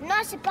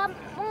 Non, c'est pas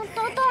mon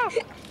tonton.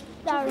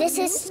 This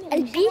is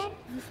Albi.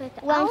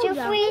 1, 2,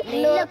 3,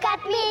 look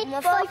at me.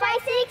 4, 5,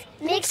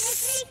 6,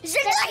 mix. J'ai dit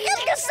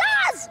quelque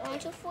chose! 1,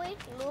 2, 3,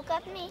 look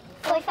at me.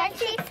 4, 5,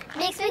 6,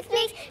 mix with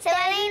mix. 7,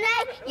 8,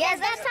 9, yes,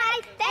 that's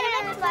right. 10,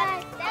 11,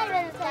 12, 10,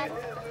 11, 12.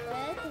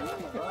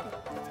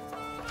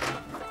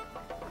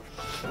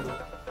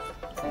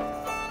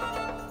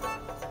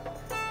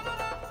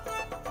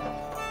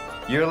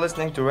 You're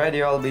listening to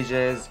Radio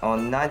LBJ's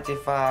on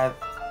 95.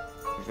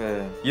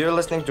 You're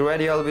listening to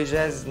Radio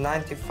LBJ's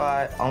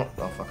 95. Oh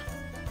fuck.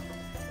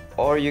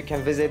 Or you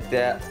can visit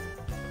the.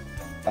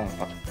 Oh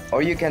fuck.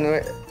 Or you can.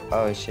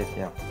 Oh shit,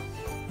 yeah.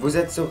 Vous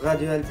êtes sur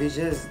Radio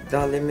LBJ's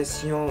dans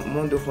l'émission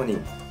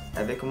Mondophonie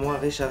avec moi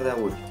Richard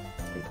Daoud.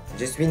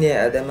 Je suis né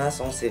à Damas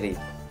en Syrie.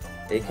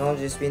 Et quand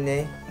je suis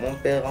né, mon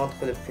père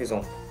entre de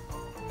prison.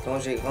 Quand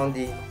j'ai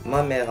grandi,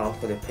 ma mère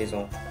entre de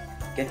prison.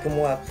 Quelques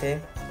mois après,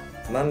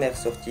 ma mère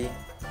sortit.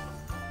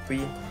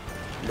 Puis,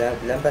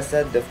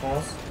 l'ambassade de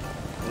France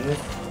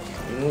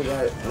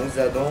nous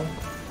a donné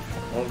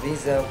un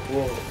visa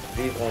pour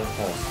vivre en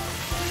France.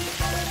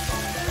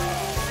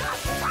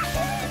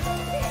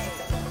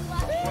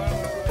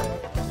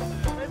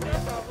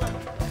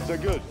 They're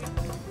good.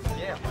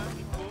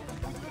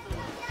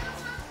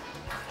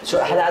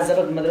 شو حدا عذبك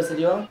بالمدرسة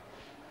اليوم؟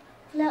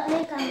 لا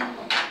هيك عمل.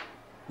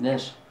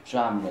 ليش؟ شو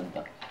عمل انت؟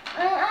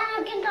 أنا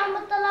كنت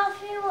عم بطلع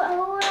فيه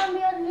وهو عم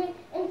بيقول لي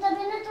أنت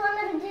بنت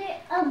وأنا بدي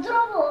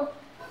أضربه.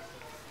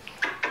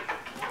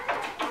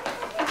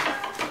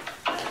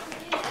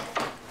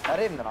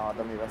 قريب من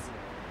العظمي بس.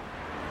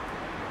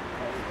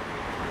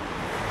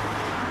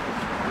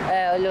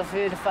 ايه قال له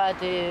في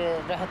رفقاتي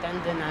رحت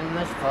عندنا على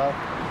المشفى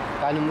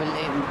كانوا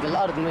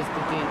بالارض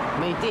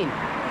ميتين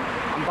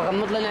عم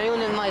بغمض لهم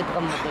عيوني ما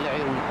يتغمض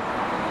العيون.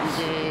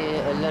 يجي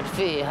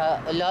الرفيق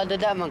قال له هذا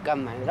دائما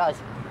كان معي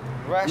راشد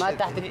ما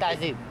تحت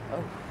التعذيب.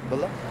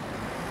 والله؟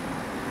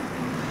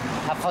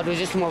 حفروا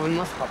جسمه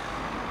بالمسخب.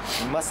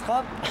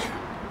 المسخب?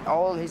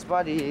 All his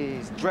body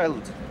is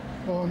drilled.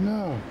 Oh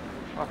no.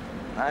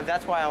 And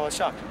that's why I was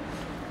shocked.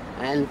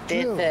 And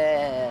this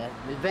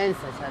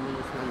بالبنسة عشان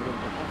الاسم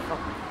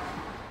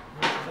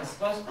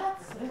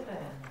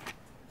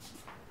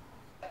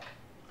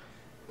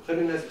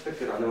وخلي الناس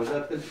تفكر على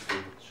مدار 3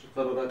 سنين شو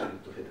القرارات اللي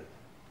اتخذت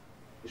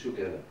وشو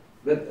كانت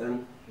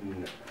بدءا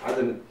من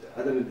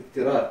عدم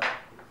الاكتراث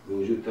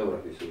بوجود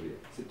ثوره في سوريا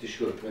 6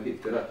 شهور ما في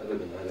اكتراث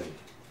ابدا عالمي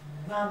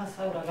ما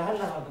ثوره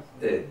لهلا ما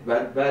ايه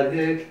بعد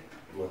هيك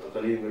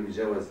المعتقلين ما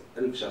بيتجاوز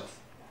 1000 شخص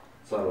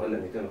صاروا هلا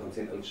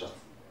 250,000 شخص.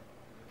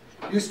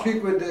 You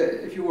speak with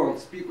if you want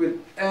speak with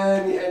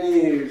any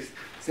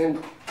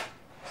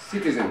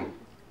citizen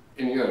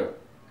in Europe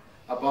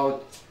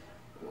about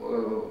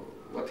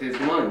what his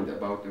mind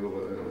about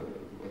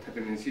what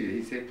happened in Syria.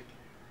 He said,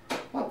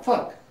 "What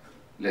fuck?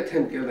 Let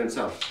him kill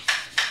himself.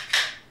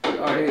 We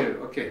are here,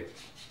 okay.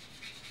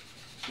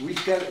 We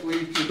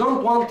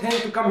don't want him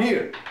to come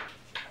here.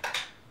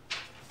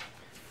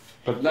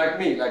 But like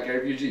me, like a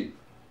refugee,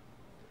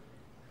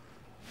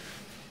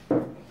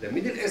 the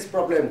Middle East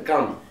problem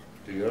come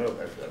to Europe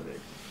after that."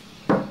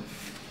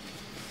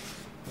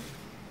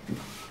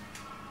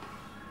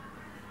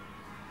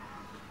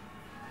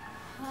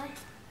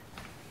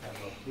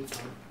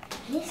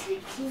 Yes, we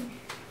can.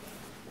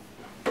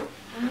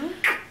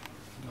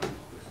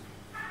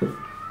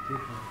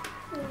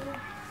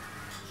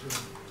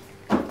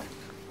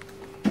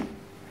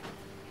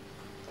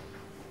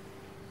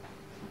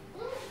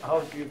 How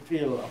do you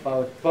feel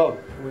about Bob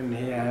when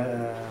he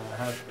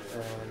had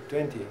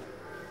 20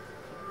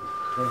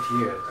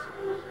 years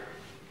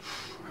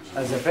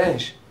as a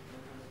bench?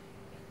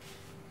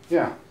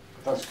 Yeah,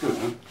 that's good,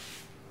 huh?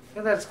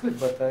 Yeah, that's good,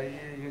 but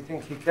you think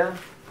he can?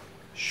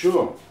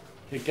 Sure.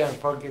 He can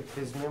forget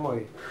his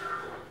memory.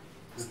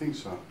 I think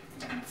so.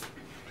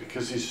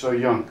 Because he's so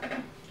young.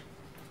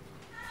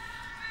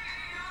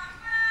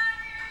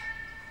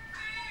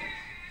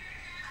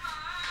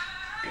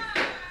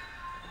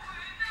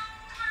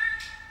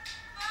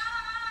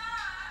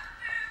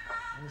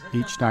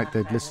 Each night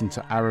they'd listen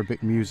to Arabic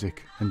music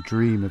and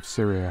dream of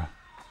Syria.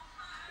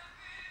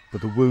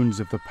 But the wounds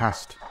of the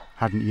past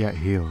hadn't yet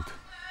healed.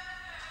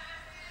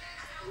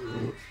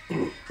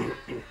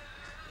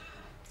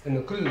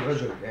 إنه كل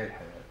رجل بهاي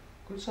الحياة،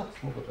 كل شخص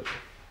مو رجل،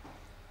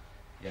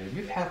 يعني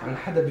بيبحث عن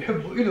حدا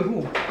بيحبه إله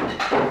هو.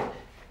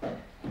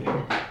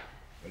 بيحب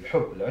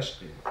الحب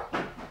العشق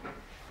يعني.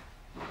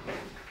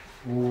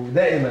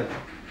 ودائما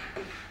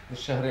مش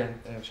شهرين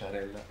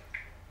لا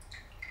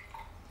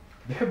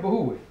بيحبه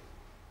هو،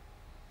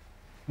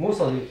 مو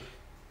صديق،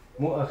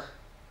 مو أخ،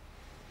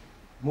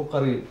 مو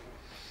قريب،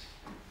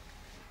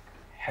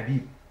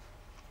 حبيب.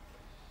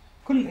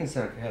 كل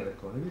إنسان في هذا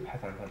الكون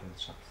بيبحث عن هذا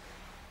الشخص.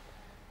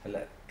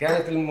 هلا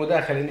كانت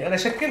المداخلة إني أنا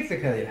شكلت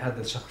لك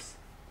هذا الشخص،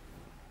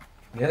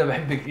 إني أنا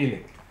بحبك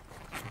إلك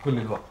بكل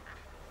الوقت،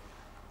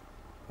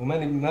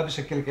 ما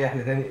بشكلك أي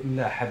حدا ثاني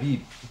إلا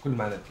حبيب بكل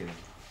معنى الكلمة.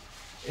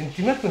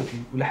 أنت ما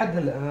كنتي ولحد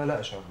هلا أنا لا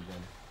أشعر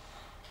بذلك.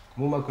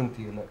 مو ما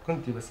كنتي، لا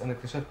كنتي، بس أنا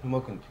اكتشفت إنه ما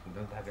كنت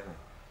بضحك عليك.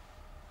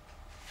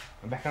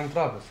 عم بحكي عن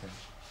طرابلس يعني.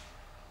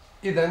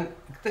 إذا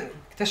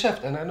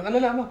اكتشفت أنا إنه أنا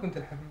لا ما كنت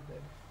الحبيب ده.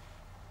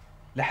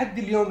 لحد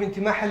اليوم أنت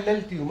ما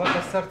حللتي وما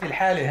فسرتي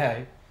الحالة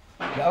هاي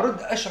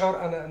لأرد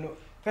أشعر أنا إنه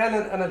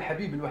فعلاً أنا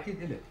الحبيب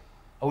الوحيد إلك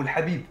أو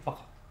الحبيب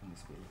فقط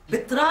بالنسبة لي.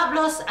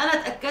 بطرابلس أنا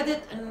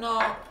تأكدت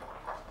إنه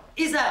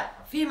إذا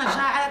في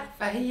مشاعر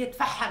فهي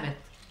تفحمت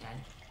يعني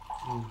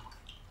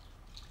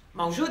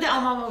موجودة أو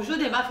ما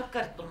موجودة ما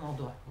فكرت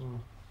بالموضوع.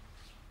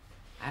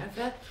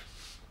 عرفت؟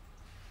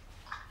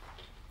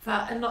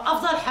 فإنه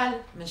أفضل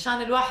حل من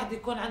شان الواحد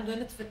يكون عنده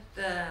نتفة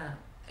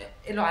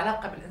له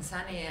علاقة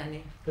بالإنسانية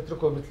يعني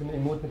تتركه مثل ما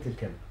يموت مثل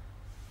الكلب.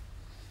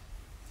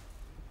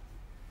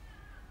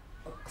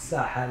 أقصى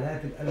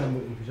حالات الألم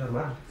والانفجار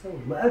ما قادر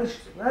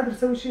تسوي، ما قادر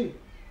يسوي شيء.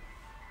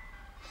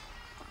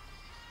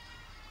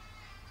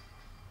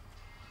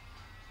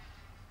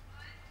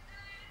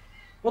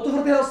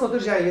 وطفرتها اصلا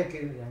ترجعي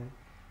هيك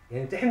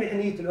يعني تحملي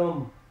حنيه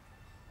الام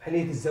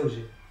حنيه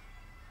الزوجه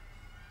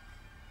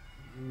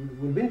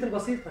والبنت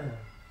البسيطه يعني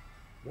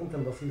البنت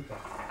البسيطه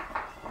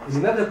اللي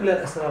ما بدها كل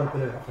الاسرار وكل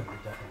العقد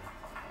بالداخل.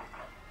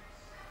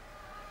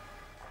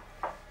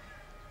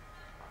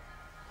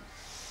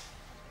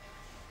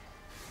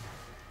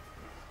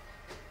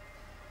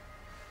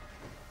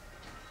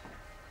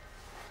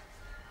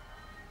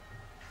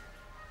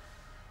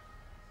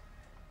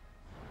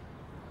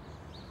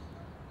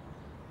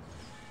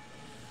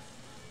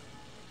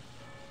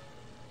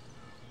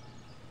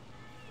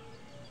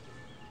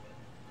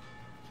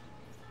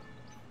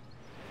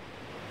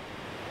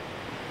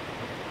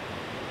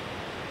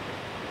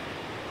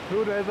 Who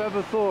would have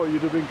ever thought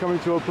you'd have been coming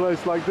to a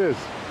place like this?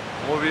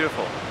 More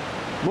beautiful.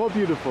 More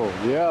beautiful,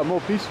 yeah,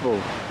 more peaceful.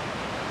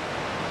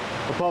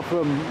 Apart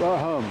from at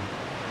home.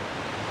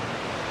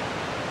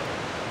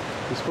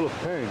 It's full of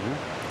pain, huh?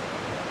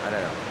 I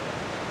don't know.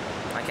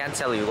 I can't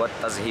tell you what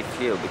does he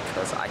feel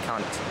because I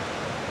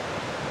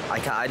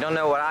don't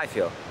know what I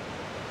feel.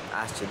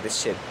 After this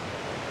shit.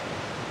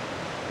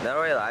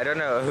 No, really, I don't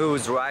know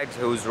who's right,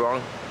 who's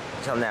wrong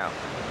till now.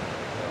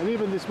 And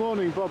even this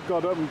morning, Bob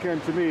got up and came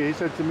to me. He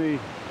said to me,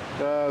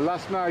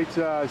 last night,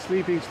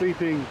 sleeping,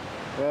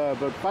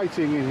 but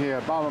fighting in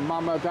here.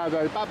 Mama,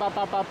 Dada,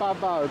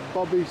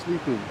 Bobby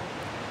sleeping.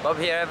 Bob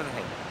hear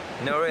everything.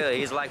 No, really,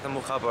 he's like the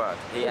mukhabarat.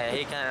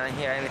 He can't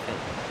hear anything.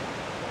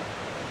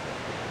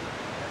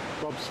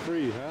 Bob's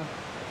free, huh?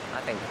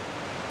 I think.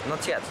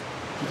 Not yet. Do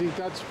you think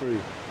Dad's free?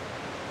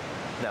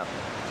 No.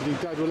 Do you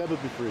think Dad will ever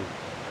be free?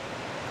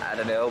 I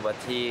don't know, but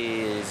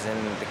he is in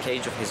the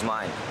cage of his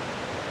mind.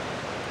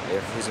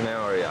 If his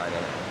memory, I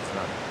don't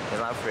know. He's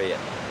not free yet.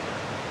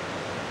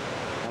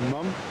 And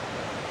Mum?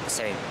 The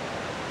same.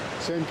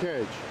 Same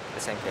cage?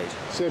 The same cage.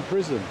 Same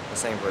prison? The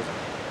same prison.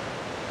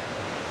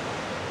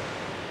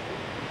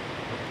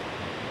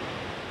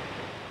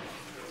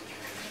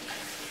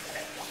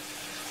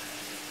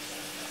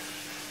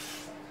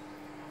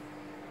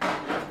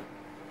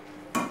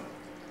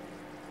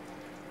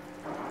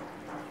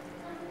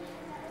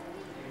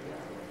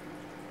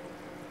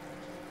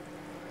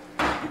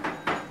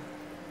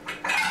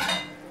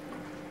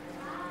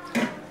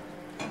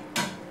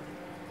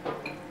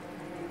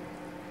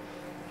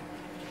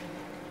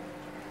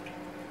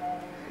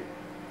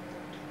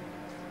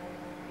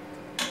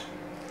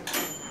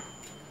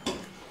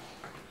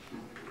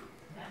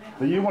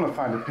 But you want to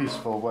find a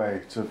peaceful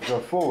way to go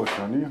forward,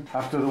 don't you?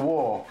 After the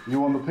war, you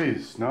want the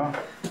peace, no?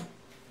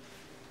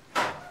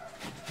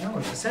 No,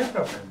 it's the same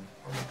problem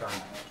all the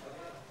time.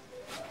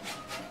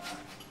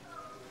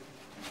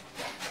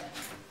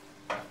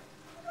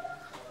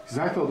 Because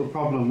I thought the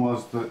problem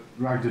was that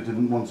Raghda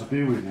didn't want to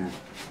be with you.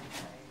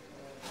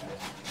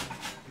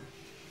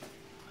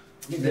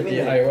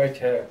 Maybe I wait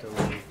her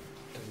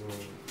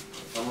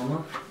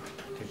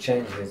to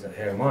change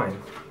her mind.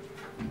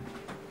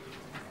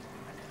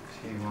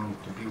 She wants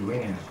to be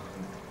winner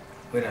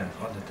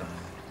all the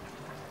time.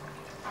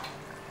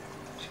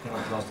 She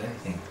cannot lose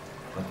anything.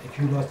 But if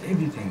you lost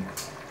everything,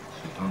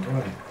 don't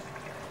worry.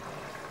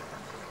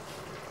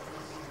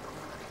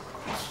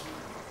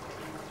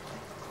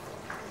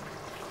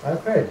 I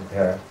prayed with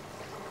her,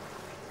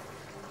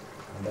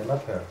 and I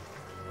love her.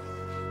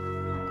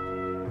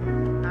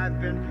 I've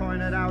been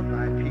pointed out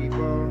by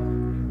people.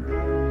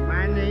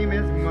 My name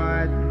is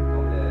Mud.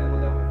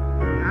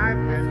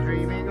 I've been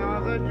dreaming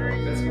all the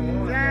dreams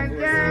and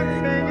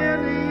dancing in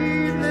the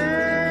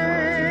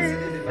evening,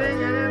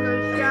 singing in the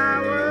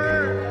shower,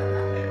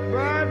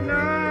 but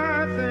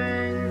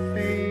nothing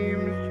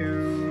seems to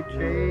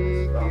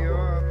take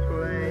your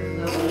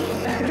place.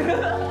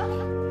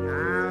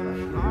 I'm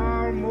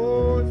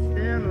almost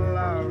in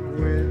love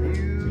with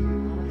you.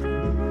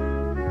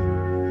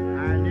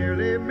 I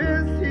nearly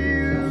miss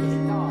you.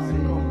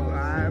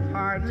 I've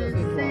hardly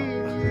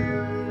seen you.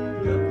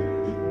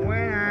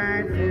 When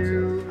I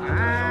do,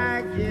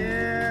 I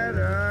get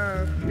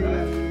a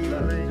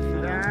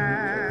feeling that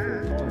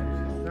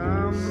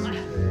something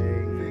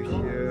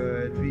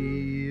should be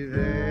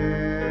there.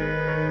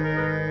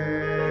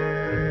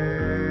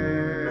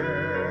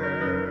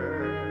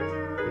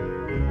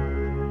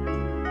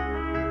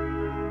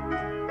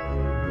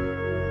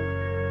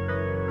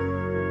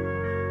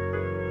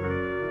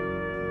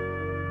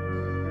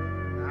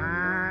 I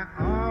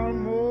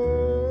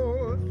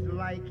almost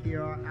like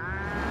your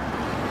eyes.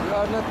 We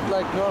are not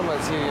like normal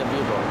Syrian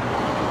people.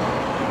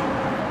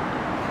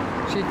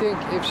 She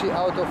thinks if she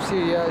out of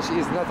Syria, she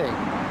is nothing.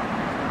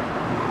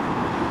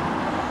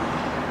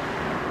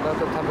 That's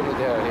what happened with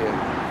her here.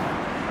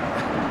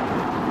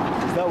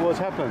 Is that what's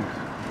happened?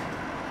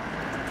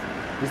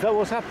 Is that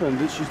what's happened?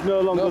 That she's no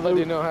longer...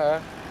 Nobody know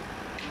her.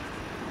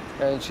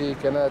 And she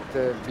cannot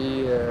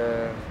be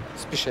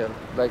special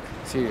like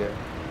Syria.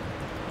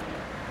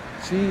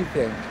 She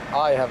thinks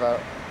I have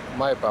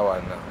my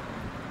power now.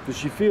 Does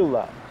she feel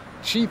that?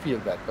 She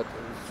feels that, but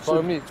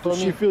does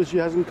she feel she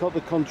hasn't got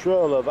the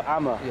control of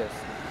Amer? Yes.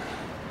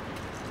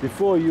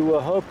 Before you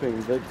were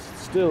hoping that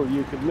still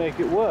you could make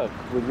it work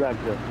with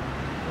Raghda.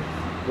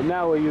 But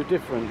now are you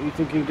different? Are you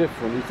thinking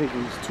different? Are you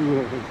thinking it's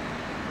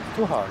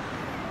too hard?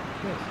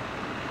 Yes.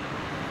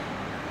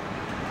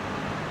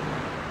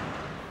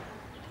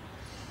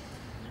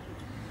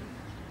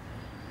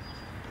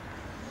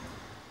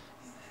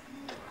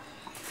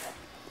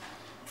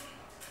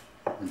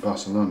 In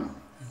Barcelona?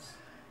 Yes.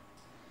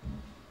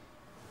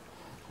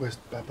 Where's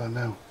Baba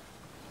now?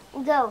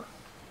 Go.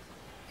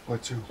 Where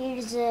to?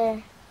 Here's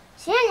Syrian.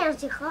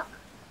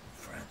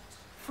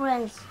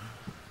 Friends.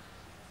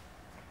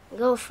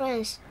 Go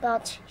friends.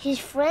 But his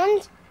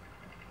friend,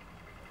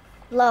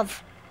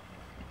 love.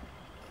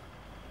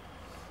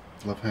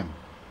 Love him?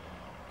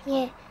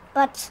 Yeah,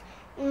 but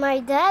my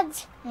dad,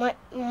 my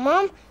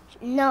mom,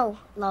 no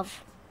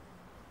love.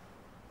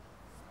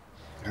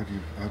 How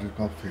did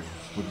Bob feel?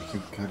 What do you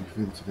think? How do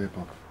you feel today,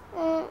 Bob?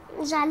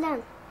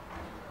 زعلان.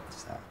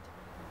 Sad.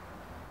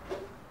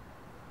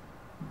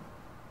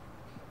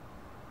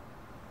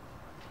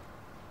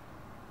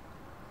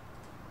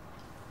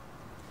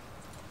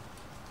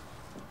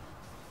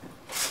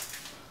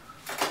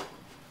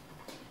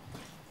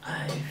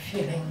 I'm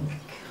feeling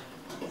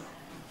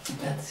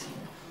that's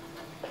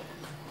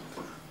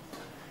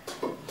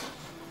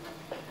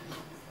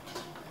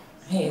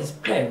he is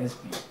playing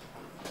with me.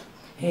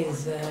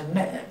 He's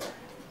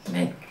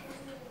make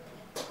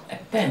a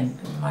pen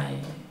in my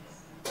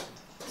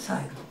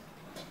side.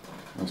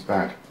 That's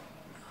bad.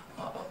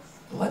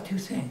 What do you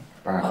think?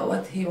 Bad.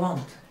 What he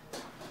want?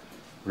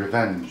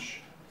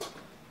 Revenge.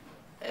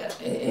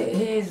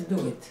 He is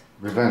do it.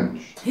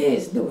 Revenge. He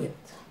is do it.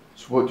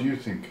 So what do you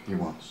think he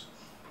wants?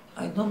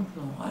 I don't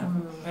know.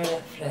 I'm very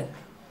afraid.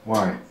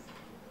 Why?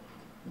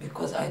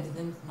 Because I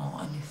didn't know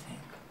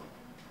anything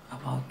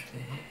about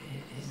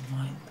his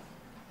mind.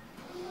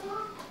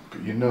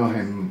 But you know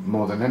him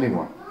more than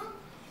anyone.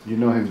 You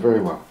know him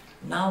very well.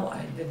 Now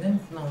I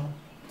didn't know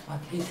what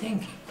he's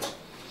thinking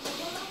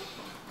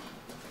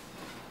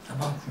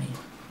about me.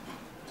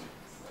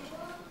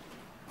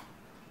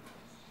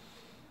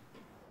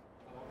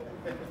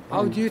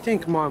 How do you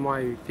think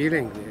my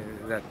feeling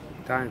that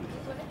time?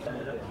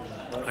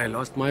 I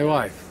lost my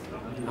wife.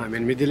 I'm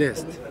in Middle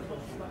East.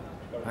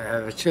 I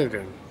have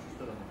children.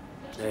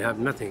 I have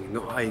nothing,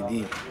 no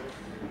ID,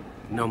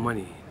 no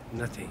money,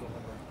 nothing,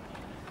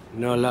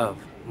 no love.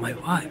 My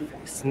wife,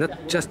 it's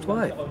not just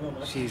wife.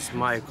 She's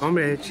my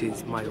comrade,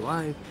 she's my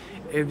wife.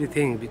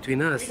 Everything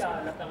between us,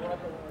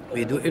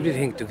 we do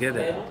everything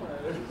together.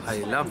 I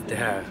loved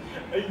her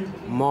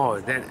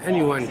more than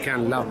anyone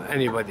can love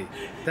anybody.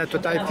 That's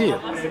what I feel.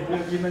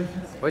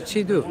 What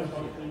she do?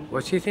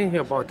 What she thinking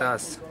about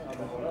us?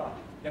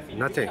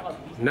 Nothing.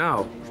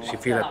 Now she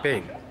feel a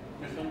pain.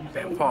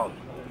 Painful.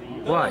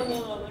 Why?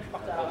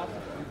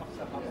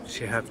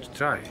 She have to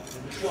try.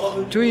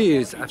 2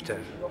 years after,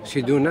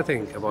 she do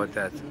nothing about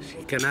that.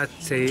 She cannot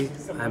say,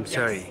 I'm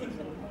sorry.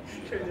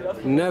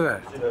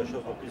 Never.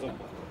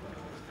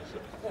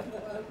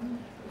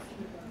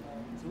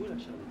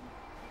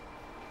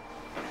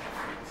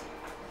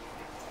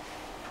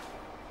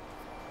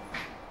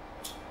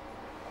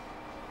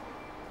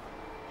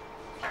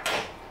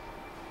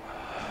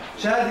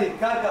 شادي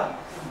كاكا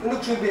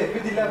انك شو البيت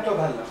بدي اللابتوب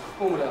هلا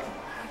قوموا لا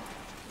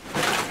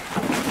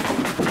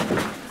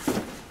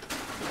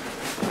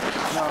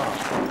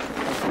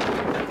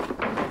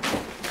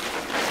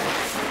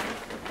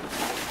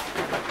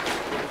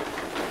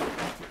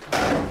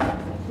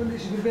كل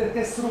شيء بالبيت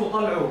كسروه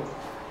وطلعوه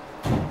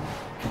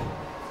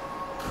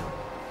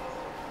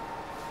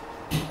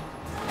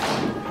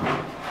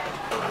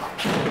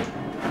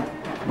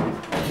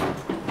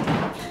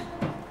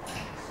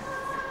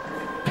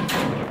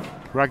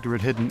Raghda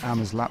had hidden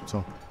Amer's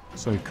laptop,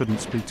 so he couldn't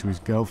speak to his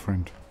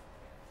girlfriend.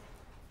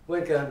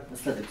 وين كان؟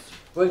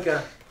 وين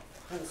كان؟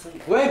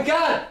 وين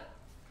كان؟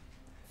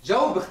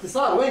 جاوب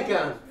باختصار وين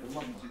كان؟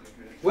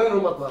 وين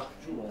المطبخ؟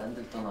 جوا عند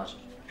الطناجر.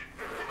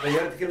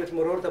 غيرت كلمة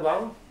المرور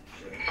تبعه؟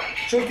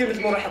 شو كلمة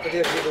المرور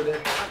حطيتيها في جيبه؟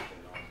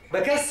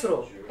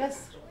 بكسره.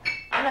 كسره.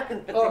 أنا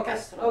كنت بدي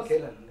كسره. أوكي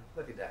لا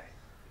ما في داعي.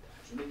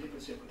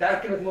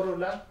 تعرف كلمة مرور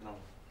لا؟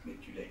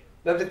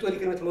 ما بدك تقولي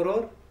كلمة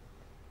مرور؟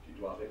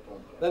 ما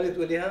بدك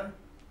تقوليها؟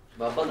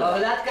 بابا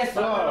لا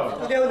تكسر. بدك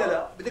تقوليها ولا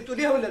لا؟ بدك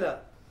تقوليها ولا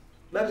لا؟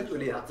 ما بدك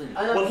تقوليها.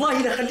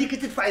 والله لا خليكي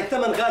تدفعي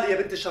الثمن غالي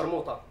يا بنت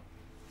الشرموطة.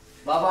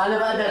 بابا أنا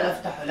بقدر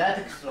أفتحه لا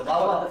تكسره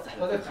بابا.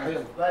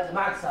 افتحه.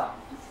 معك ساعة.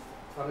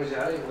 فرجي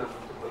علي.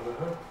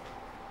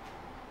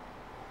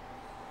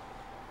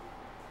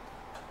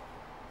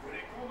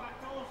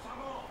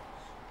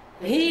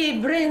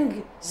 He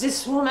bring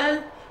this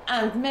woman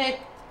and make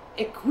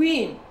a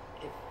queen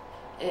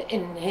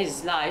in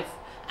his life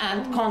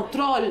and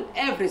control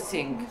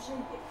everything.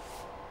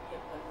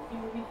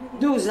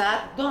 Do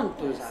that, don't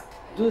do that.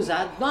 Do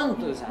that, don't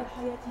do that.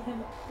 Do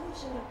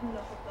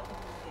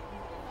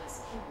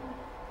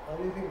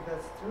you think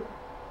that's true?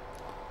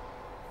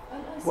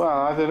 Well,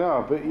 I don't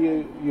know, but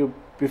you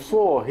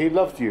before he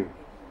loved you.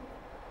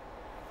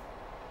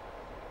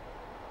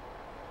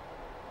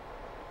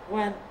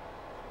 When?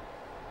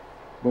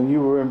 When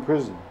you were in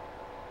prison,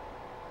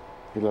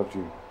 he loved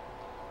you.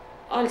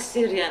 All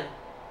Syrian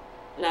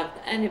loved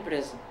any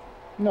prison.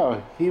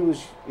 No, he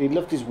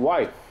loved his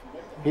wife.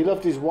 He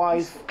loved his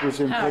wife, was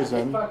in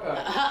prison.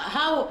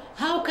 How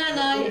can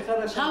I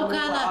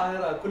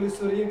كل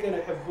السوريين كانوا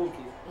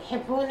يحبوكي.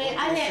 يحبوني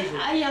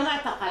أنا أي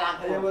معتقل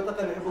عفوا. أي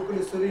معتقل يحبوا كل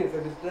السوريين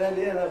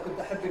فبالتالي أنا كنت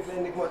أحبك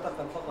لأنك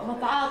معتقل فقط.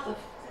 متعاطف.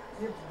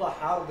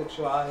 يفضح عرضك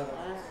شو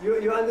عايرة.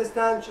 You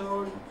understand,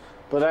 Sean?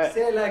 But I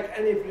say like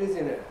any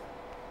prisoner,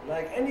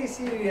 like any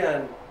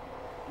Syrian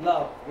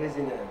love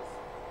prisoners.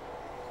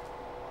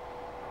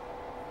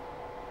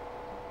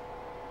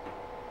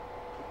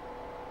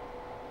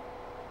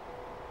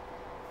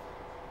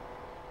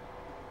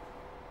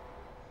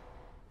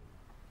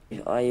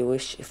 I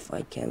wish if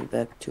I can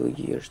back 2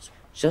 years,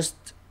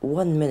 just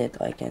 1 minute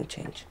I can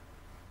change.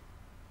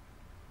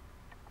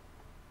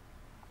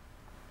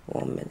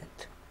 1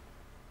 minute.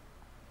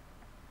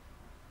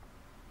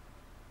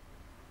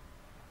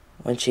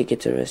 When she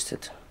gets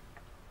arrested,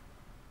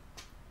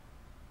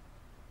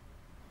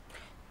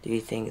 do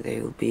you think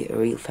they will be a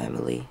real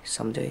family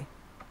someday?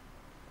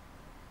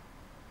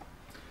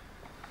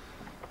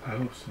 I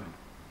hope so.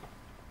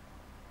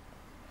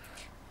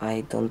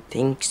 I don't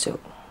think so.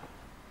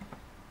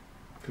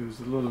 There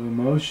was a lot of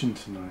emotion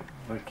tonight,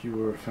 like you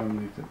were a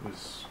family that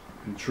was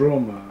in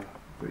trauma,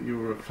 but you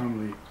were a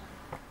family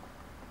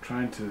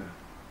trying to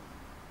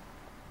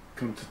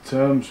come to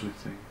terms with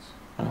things.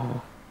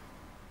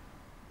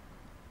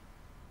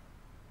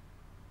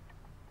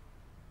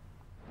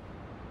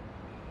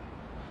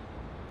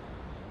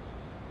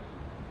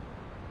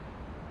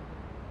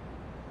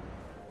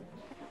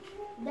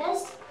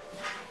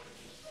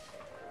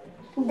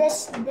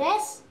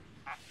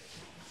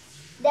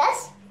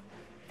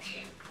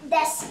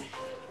 This.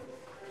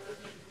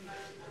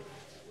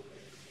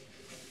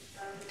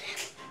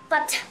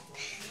 But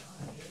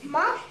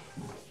Mom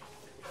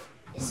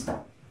is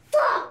stop.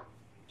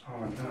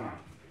 Oh no.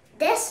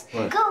 This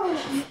What? go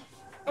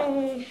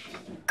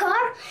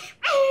car.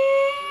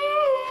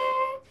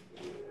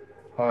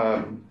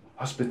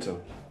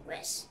 Hospital.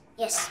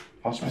 Yes.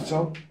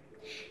 Hospital?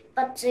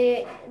 But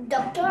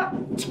doctor.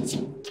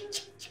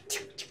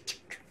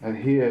 And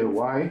here,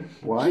 why?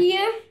 Why?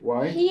 Here.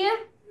 Why? Here.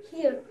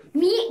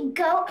 Me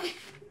go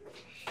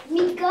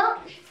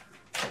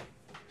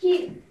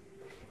here.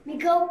 Me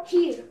go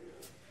here.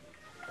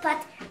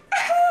 But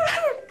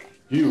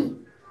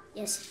You?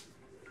 yes.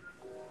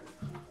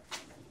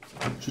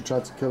 She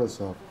tried to kill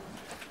herself.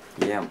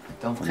 Yeah.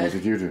 And what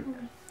did you do?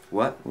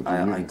 What? What do you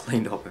I mean?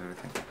 cleaned up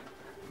everything.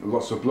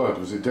 Lots of blood.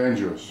 Was it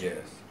dangerous?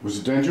 Yes. Was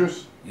it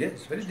dangerous?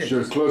 Yes, very She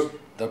dangerous. was close.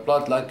 The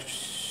blood like...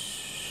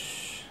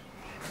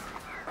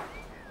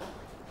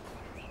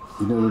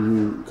 You know, when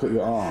you cut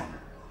your arm,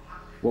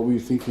 what were you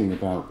thinking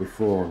about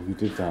before you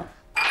did that?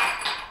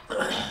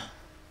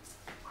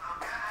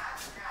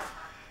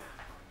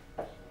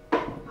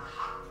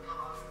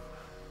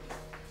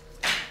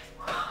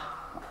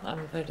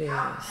 I'm very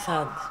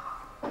sad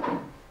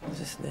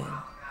this day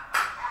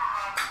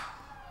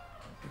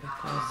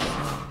because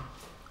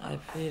I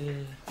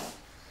feel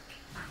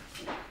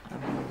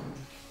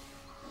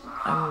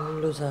I'm a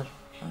loser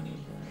and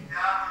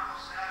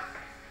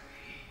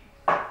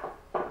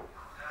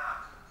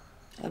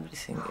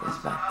everything is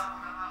bad.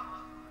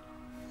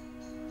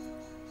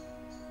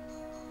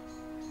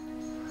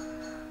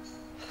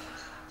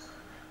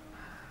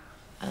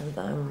 And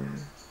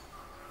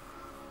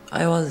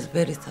I was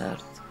very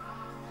tired.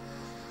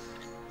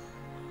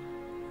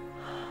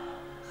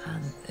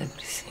 And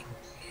everything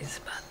is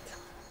bad.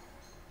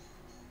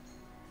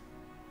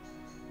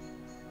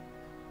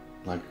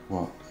 Like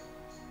what?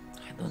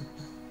 I don't know.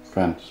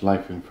 France.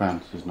 Life in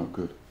France is not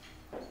good.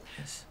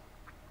 Yes.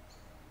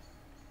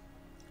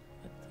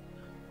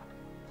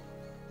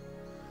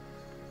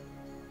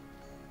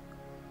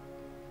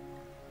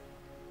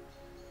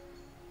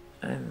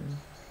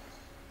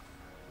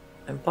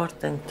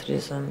 Important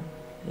reason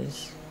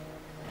is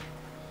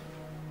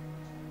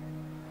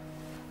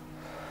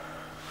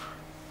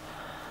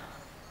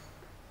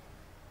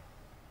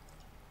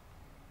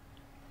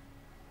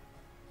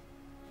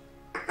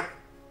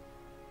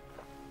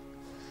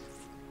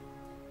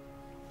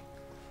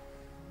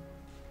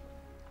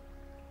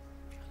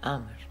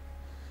Amer.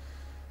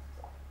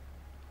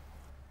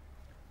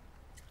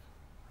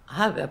 I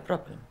have a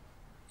problem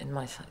in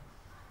my side,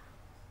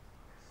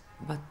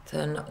 but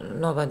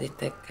nobody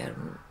take care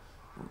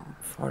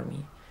for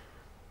me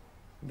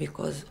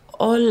because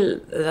all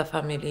the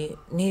family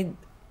need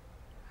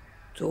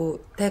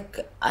to take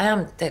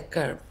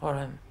care for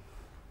him.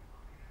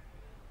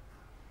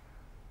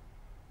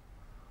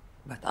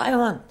 But I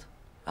want.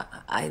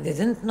 I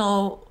didn't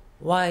know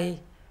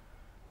why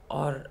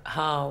or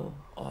how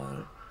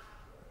or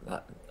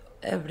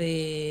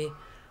everything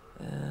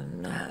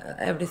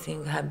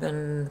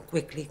happened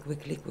quickly,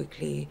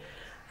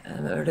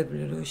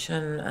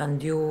 revolution,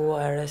 and you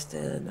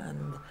arrested,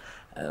 and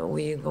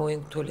we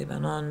going to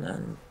Lebanon,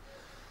 and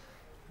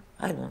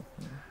I don't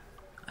know.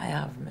 I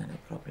have many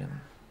problems.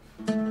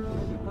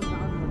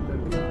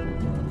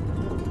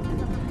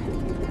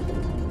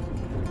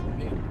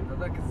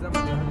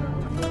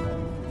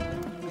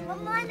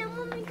 ماما أنا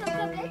مو من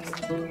كوكب إكس.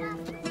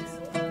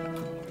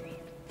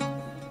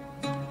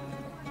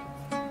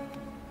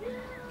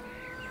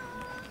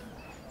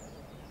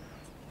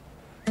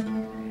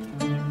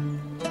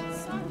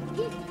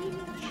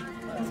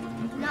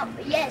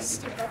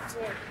 honesty, but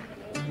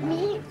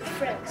me,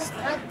 friends,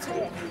 not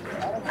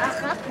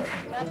Arab,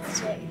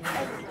 not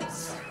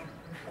enemies.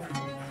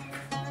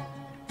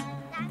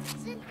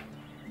 That's it.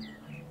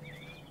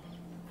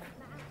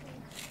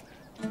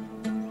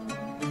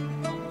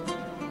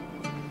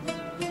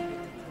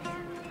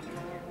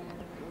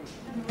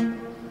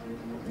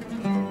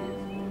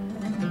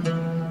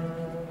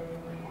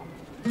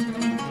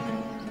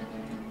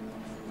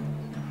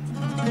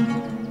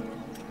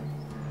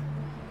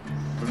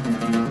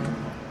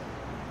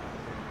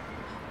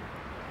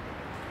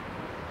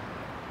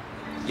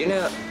 You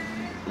know,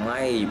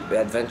 my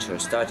adventure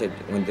started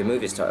when the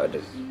movie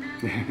started.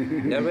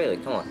 No, really,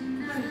 come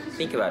on.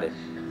 Think about it.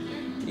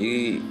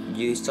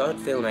 You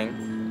started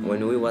filming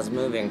when we was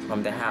moving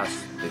from the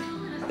house,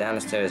 the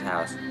downstairs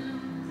house.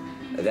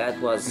 That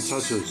was... In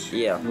Sussex?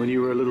 Yeah. When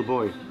you were a little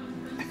boy?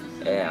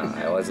 Yeah,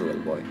 I was a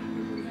little boy.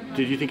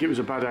 Did you think it was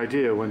a bad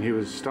idea when he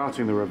was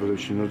starting the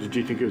revolution, or did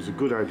you think it was a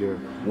good idea?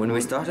 When we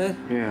started?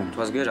 Yeah. It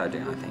was a good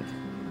idea,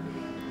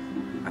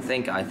 I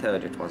think. I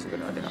thought it was a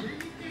good idea.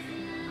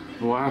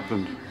 What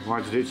happened?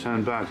 Why did it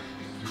turn bad?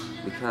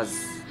 Because,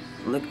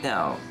 look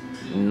now,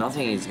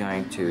 nothing is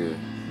going to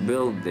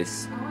build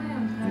this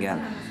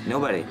again.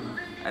 Nobody.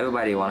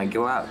 Everybody want to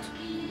go out.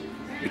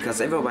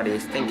 Because everybody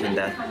is thinking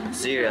that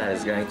Syria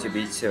is going to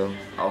be so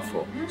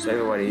awful. So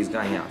everybody is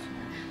going out.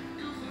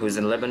 Who's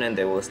in Lebanon,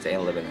 they will stay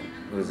in Lebanon.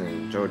 Who's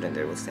in Jordan,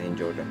 they will stay in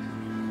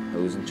Jordan.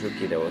 Who's in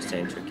Turkey, they will stay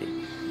in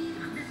Turkey.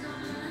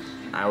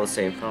 I will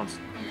stay in France.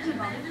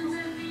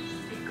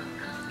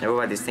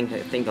 Everybody's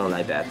thinking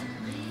like that.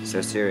 So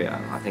Syria,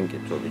 I think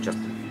it will be just...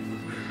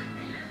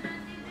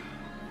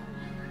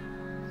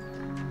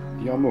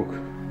 Yarmouk?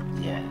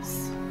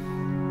 Yes.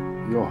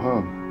 You're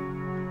home?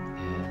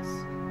 Yes.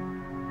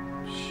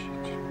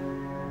 Shit.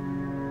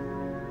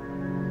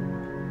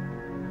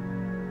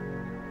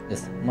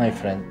 Yes, my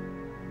friend.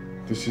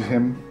 This is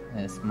him?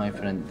 Yes, my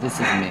friend. This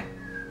is me.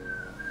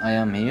 I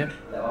am here.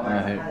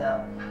 I'm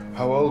here.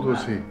 How old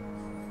was he?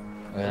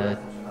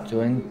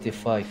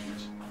 25.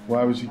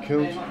 Why was he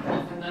killed?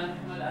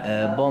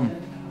 Bomb.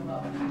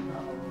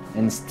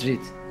 In the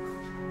street.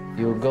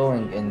 You're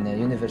going in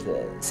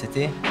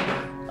university,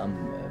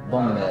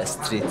 bomb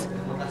street.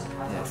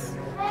 Yes.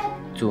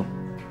 2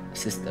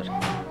 sister.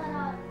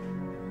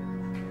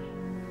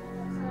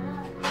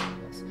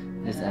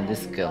 This and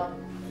this girl.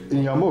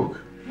 In Yarmouk?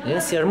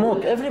 Yes,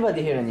 Yarmouk.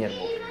 Everybody here in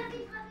Yarmouk.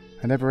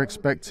 I never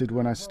expected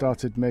when I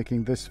started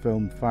making this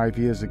film 5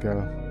 years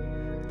ago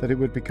that it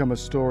would become a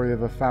story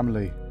of a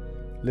family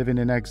living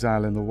in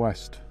exile in the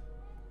West,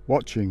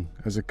 watching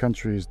as a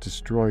country is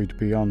destroyed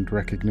beyond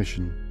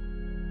recognition.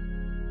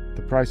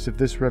 The price of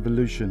this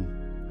revolution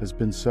has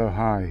been so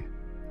high,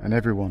 and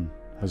everyone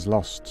has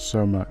lost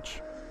so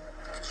much.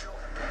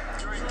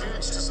 You're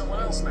engaged to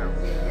someone else now.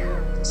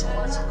 So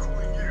why is he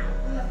calling you?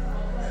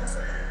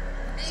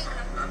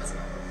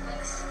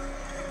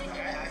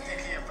 I think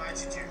he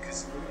invited you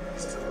because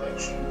he's too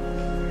much.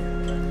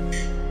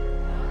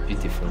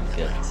 Beautiful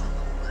girl.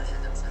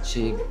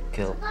 She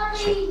killed.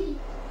 She.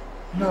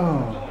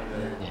 No.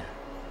 Yeah.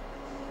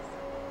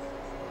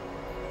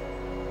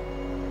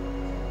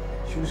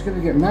 She was going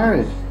to get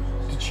married.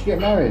 Did she get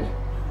married?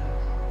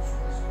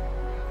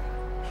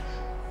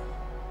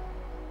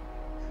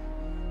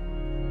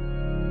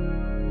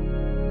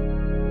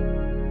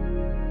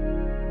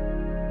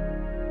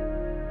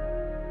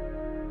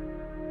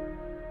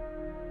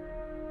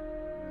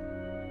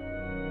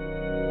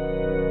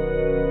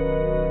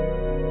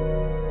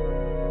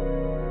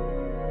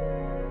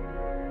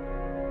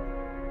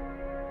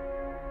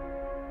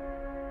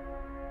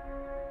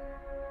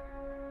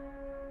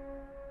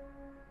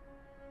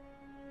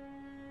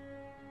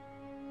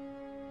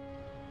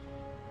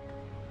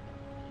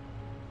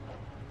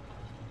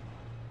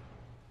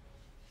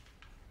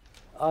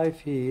 I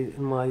feel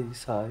in my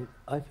side,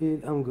 I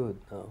feel I'm good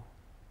now.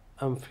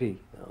 I'm free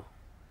now.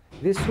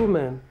 This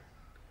woman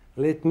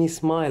let me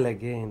smile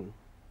again.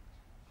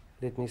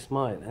 Let me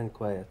smile and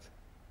quiet.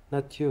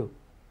 Not you.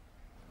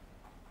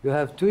 You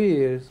have 2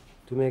 years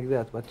to make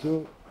that, but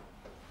you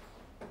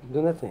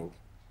do nothing.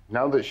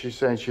 Now that she's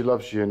saying she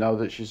loves you, now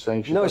that she's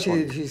saying she No,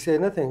 doesn't. she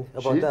said nothing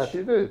about that.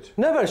 She did.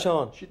 Never,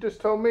 Sean. She just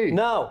told me.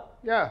 Now.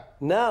 Yeah.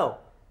 Now.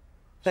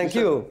 Thank She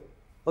you.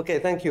 Okay,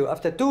 thank you.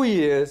 After 2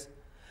 years,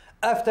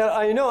 after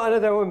I know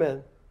another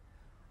woman,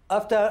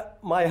 after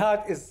my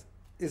heart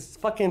is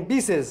fucking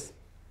pieces.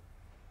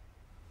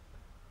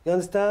 You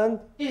understand?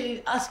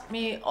 He asked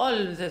me all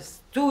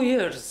this 2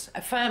 years,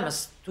 a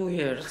famous 2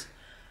 years.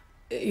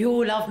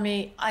 You love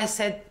me? I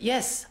said,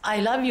 yes,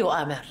 I love you,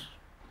 Amer.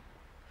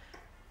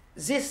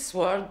 This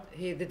word,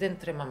 he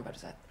didn't remember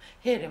that.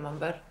 He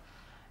remember,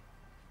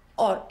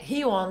 or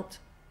he want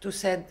to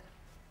said,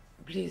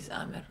 please,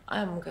 Amer,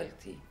 I'm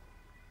guilty.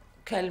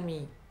 Kill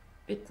me,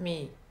 beat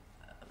me,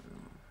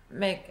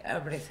 make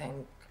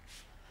everything.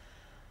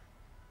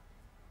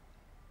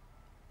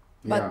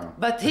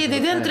 But he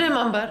didn't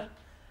remember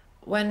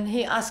when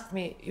he asked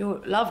me,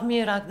 you love me,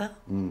 Raghda?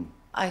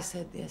 I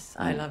said, yes,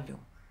 I love you.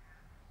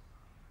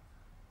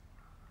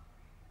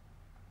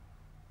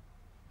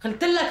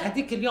 قلت لك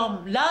هديك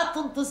اليوم لا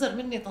تنتظر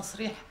مني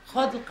تصريح،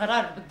 خذ القرار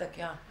اللي بدك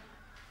اياه.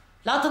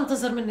 لا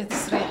تنتظر مني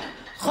تصريح،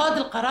 خذ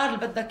القرار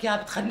اللي بدك اياه،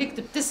 بتخليك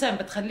تبتسم،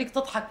 بتخليك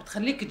تضحك،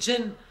 بتخليك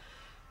تجن،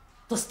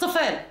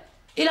 تصطفل،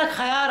 إلك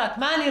خيارك،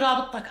 ماني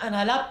رابطتك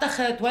انا لا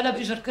بتخت ولا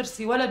باجر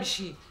كرسي ولا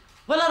بشي،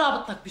 ولا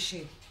رابطتك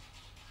بشي.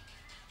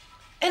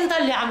 انت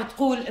اللي عم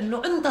تقول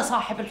انه انت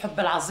صاحب الحب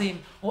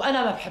العظيم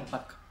وانا ما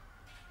بحبك،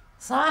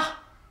 صح؟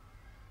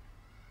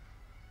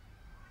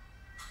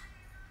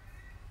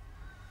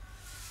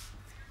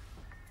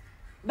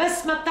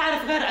 بس ما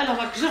بتعرف غير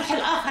ألمك، جرح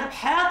الآخر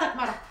بحياتك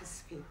ما رح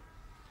تحس فيه.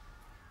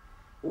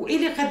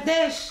 وإلي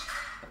قديش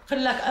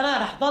بقول لك أنا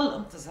رح ضل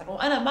انتظر،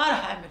 وأنا ما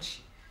رح أعمل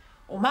شيء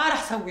وما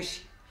رح سوي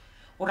شيء،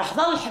 ورح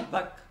ضل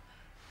حبك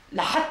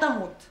لحتى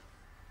موت،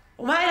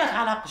 وما إلك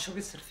علاقة شو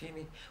بيصير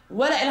فيني،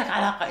 ولا إلك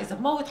علاقة إذا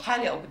بموت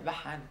حالي أو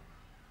بذبح حالي.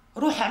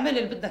 روح اعمل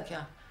اللي بدك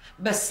إياه،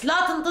 بس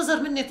لا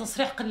تنتظر مني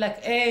تصريح قل لك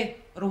إيه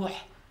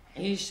روح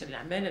عيش اللي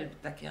اعمل اللي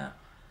بدك إياه.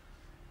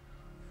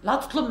 لا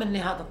تطلب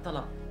مني هذا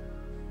الطلب.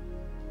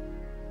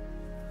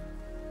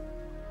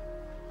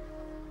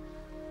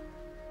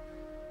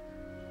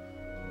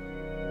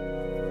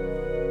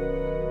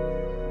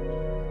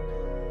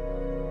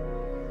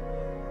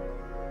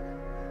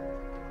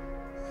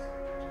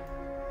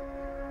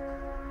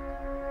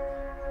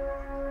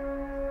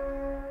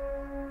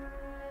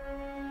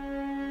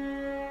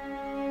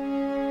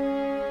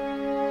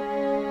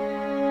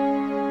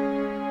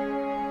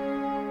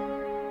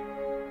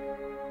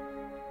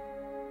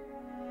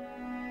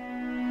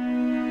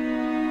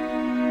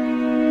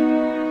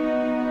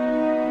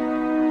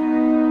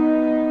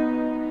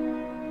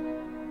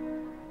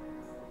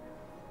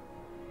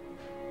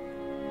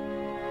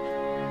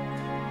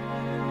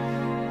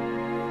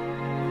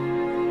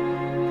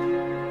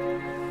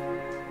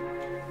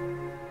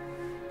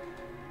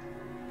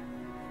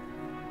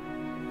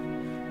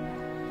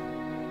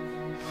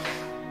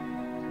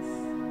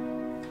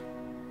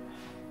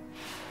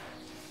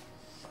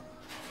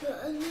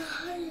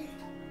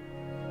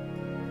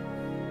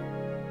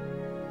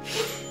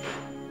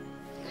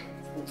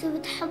 انتوا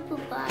بتحبوا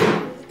بعض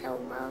انت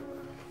وماما.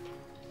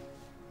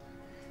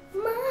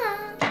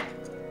 ماما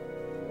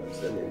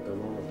استني انت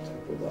وماما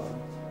بتحبوا بعض.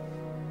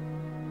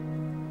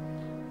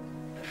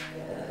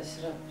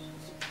 اشرب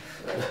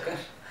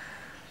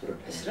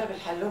اشرب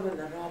الحلوب من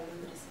نروح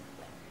المدرسة.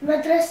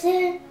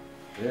 مدرسة؟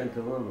 ايه انت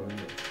ماما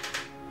هنا.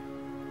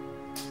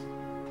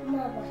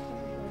 ما بحب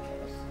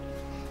المدرسة.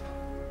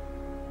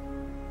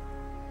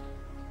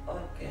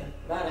 اوكي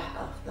ما رح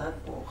اخذك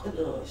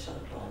وخذوا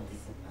شغله عندي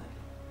زبالة.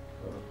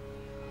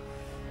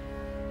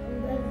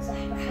 بمزح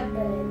بحب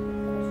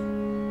المدرسة.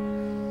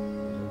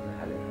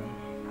 بمزح عليها؟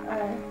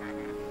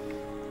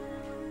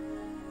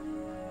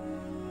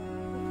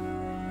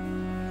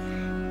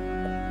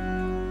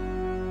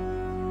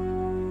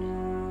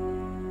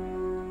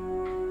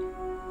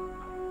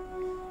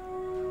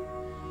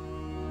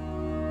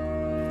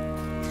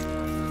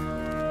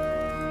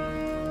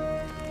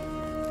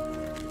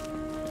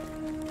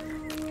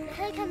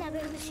 هيك أنا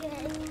بمشي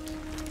هيك.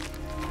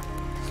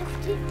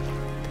 شفتي؟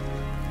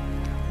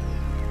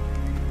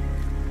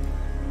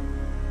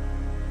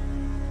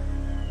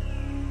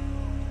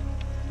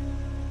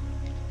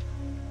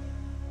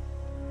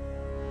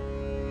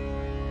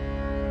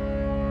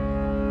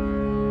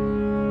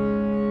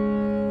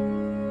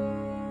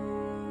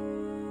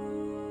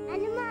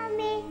 أنا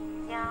مامي.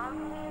 يا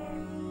عمي.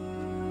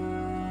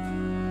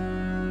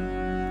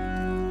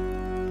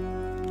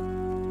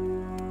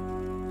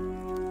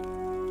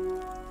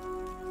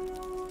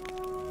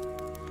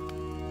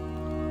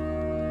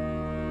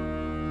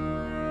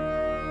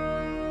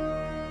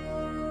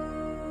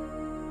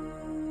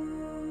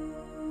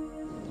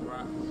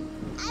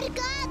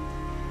 أركض.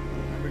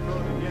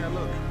 Recording, yeah,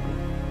 look.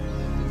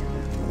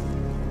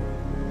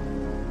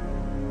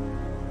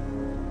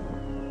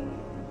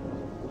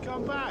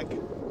 Come back.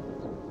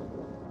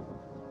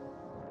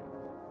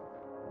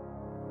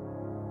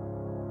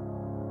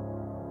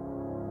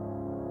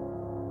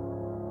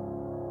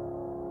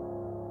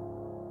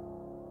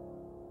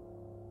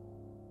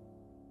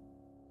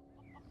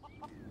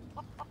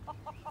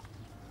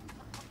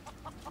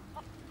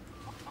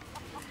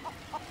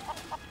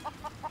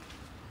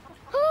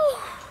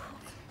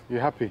 You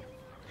happy?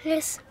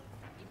 Yes.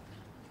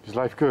 Is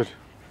life good?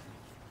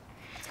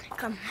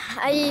 Come.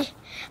 I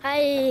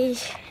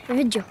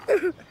video.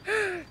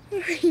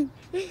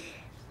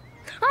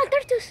 Oh,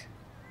 tortoise.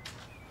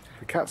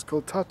 The cat's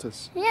called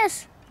Tartus.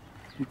 Yes.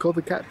 You call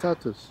the cat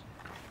Tartus?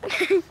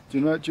 Do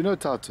you know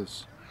Tartus?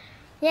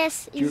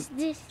 Yes. Do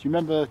you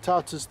remember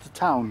Tartus, the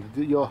town,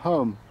 your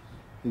home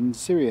in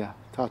Syria?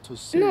 Tartus,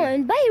 Syria. No,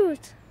 in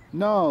Beirut.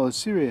 No,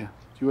 Syria.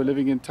 You were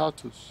living in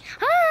Tartus.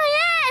 Oh,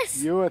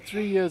 yes. You were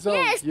 3 years old.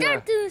 Yes, yeah.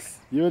 Tartus.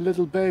 You were a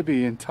little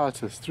baby in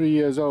Tartus, 3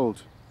 years old.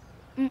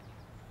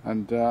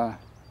 And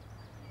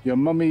your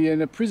mummy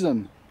in a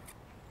prison.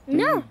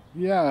 No.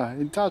 Yeah,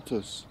 in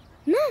Tartus.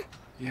 No.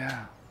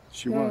 Yeah,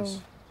 she No. was.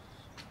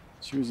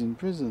 She was in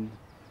prison.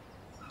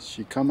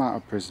 She come out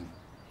of prison.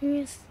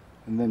 Yes.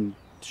 And then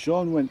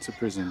Sean went to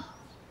prison.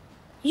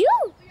 You?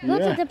 Go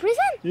to the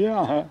prison?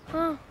 Yeah.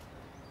 Oh.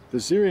 The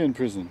Syrian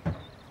prison.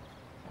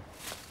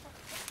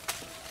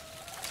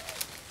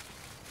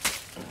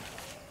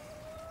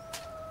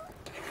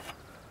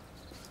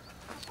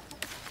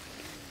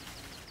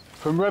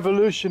 From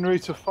revolutionary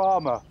to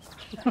farmer.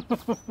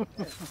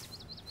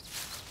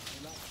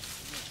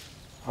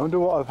 I wonder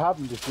what would have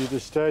happened if you'd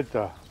have stayed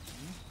there.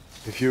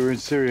 If you were in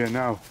Syria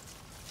now.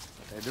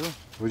 I do.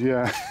 Would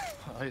you?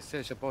 I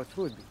search about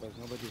food because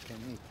nobody can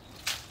eat.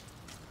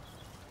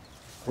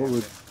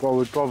 What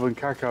would Bob and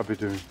Kaka be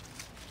doing?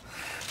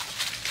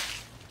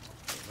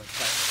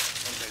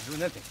 They do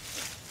nothing.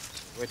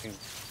 Waiting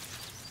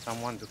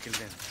someone to kill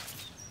them.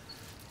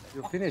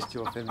 You finished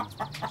your film,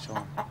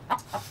 Sean.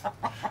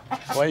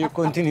 Why you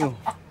continue?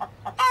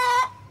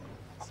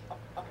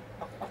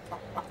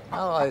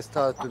 Now I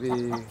start to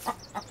be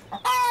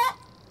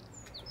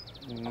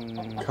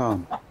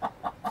calm,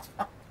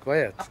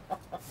 quiet.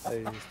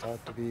 I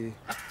start to be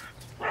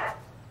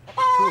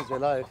choose the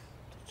life,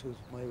 to choose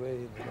my way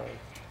in the life,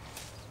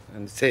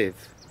 and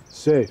safe.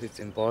 Safe. It's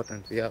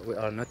important. We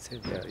are not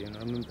safe there. You know,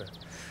 remember,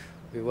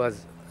 we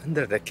was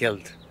under the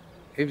killed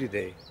every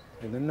day.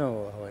 I don't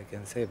know how I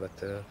can say, but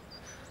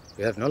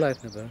we have no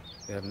life, never.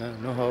 We have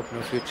no hope,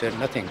 no future,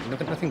 nothing,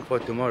 nothing for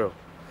tomorrow.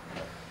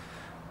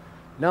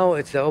 Now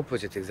it's the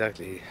opposite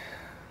exactly.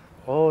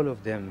 All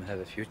of them have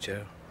a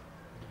future,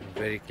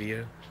 very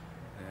clear,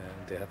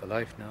 and they have a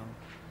life now.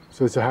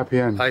 So it's a happy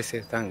end. I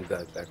say thank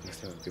God, like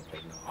Muslim people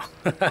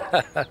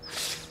know.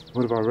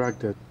 What about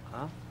Raghda?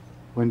 Huh?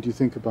 When do you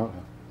think about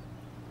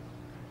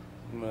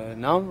her?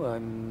 Now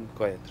I'm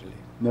quiet, really.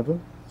 Never?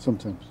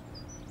 Sometimes.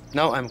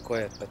 Now I'm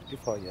quiet, but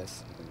before,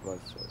 yes, I was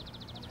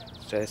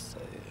stressed,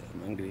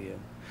 I'm angry.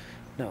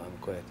 Now I'm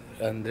quiet,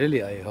 and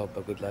really I hope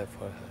a good life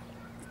for her.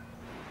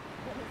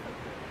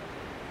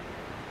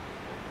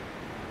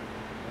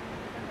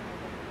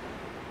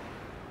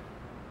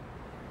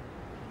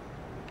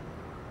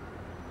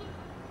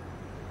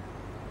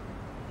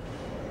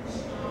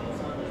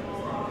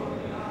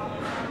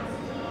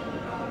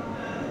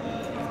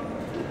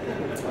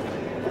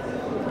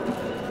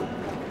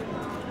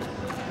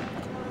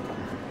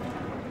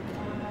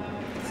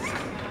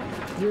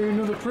 You're in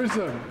another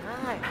prison.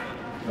 Hi.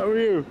 How are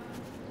you?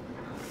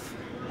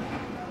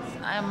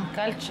 I'm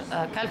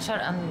culture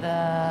and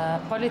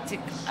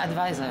politics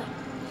advisor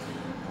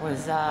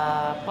with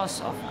the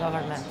post of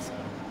government.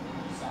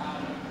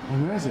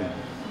 Amazing.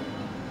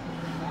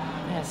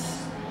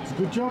 Yes. It's a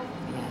good job?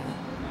 Yeah.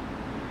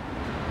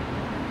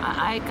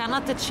 I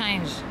cannot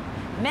change.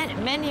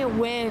 Many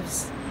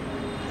waves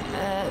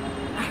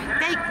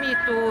take me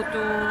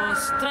to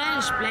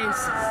strange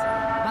places,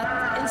 but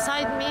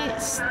inside me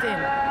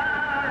still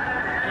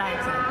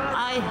like that.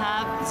 I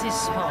have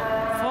this hope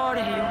for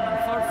human,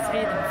 for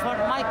freedom, for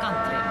my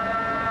country.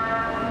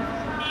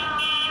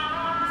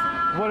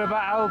 What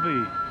about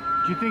Albi?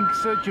 Do you think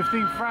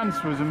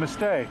France was a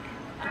mistake?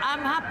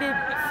 I'm happy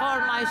for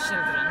my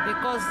children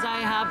because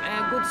they have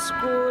a good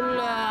school,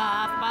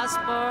 have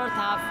passport,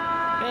 have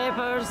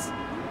papers,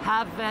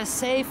 have a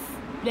safe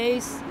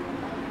place.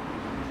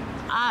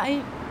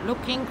 I'm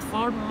looking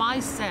for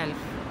myself.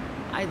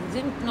 I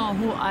didn't know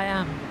who I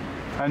am.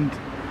 And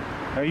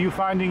are you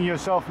finding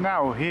yourself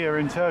now here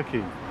in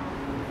Turkey?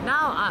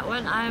 Now,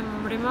 when I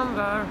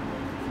remember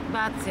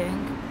bad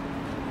thing,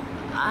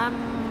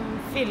 I'm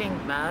feeling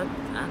bad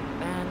and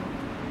pain,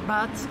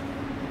 but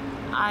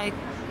I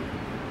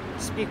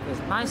speak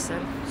with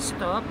myself.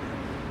 Stop.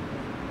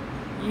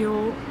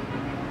 You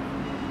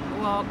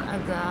walk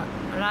at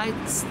the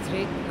right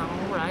street now,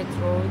 right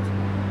road.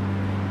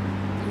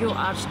 You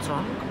are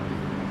strong.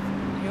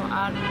 You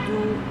are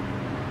do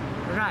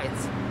right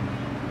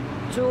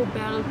to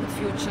build the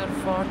future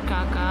for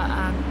Kaka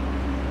and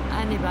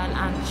Hannibal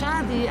and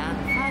Shadi and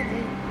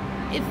Fadi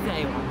if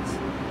they want.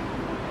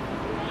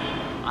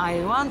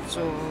 I want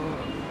to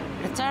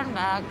return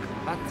back,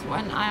 but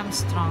when I am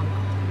strong.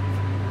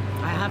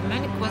 I have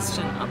many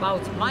questions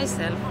about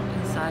myself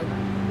inside.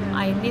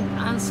 I need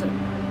answer.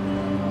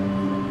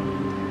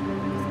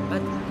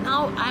 But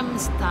now I'm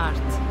start.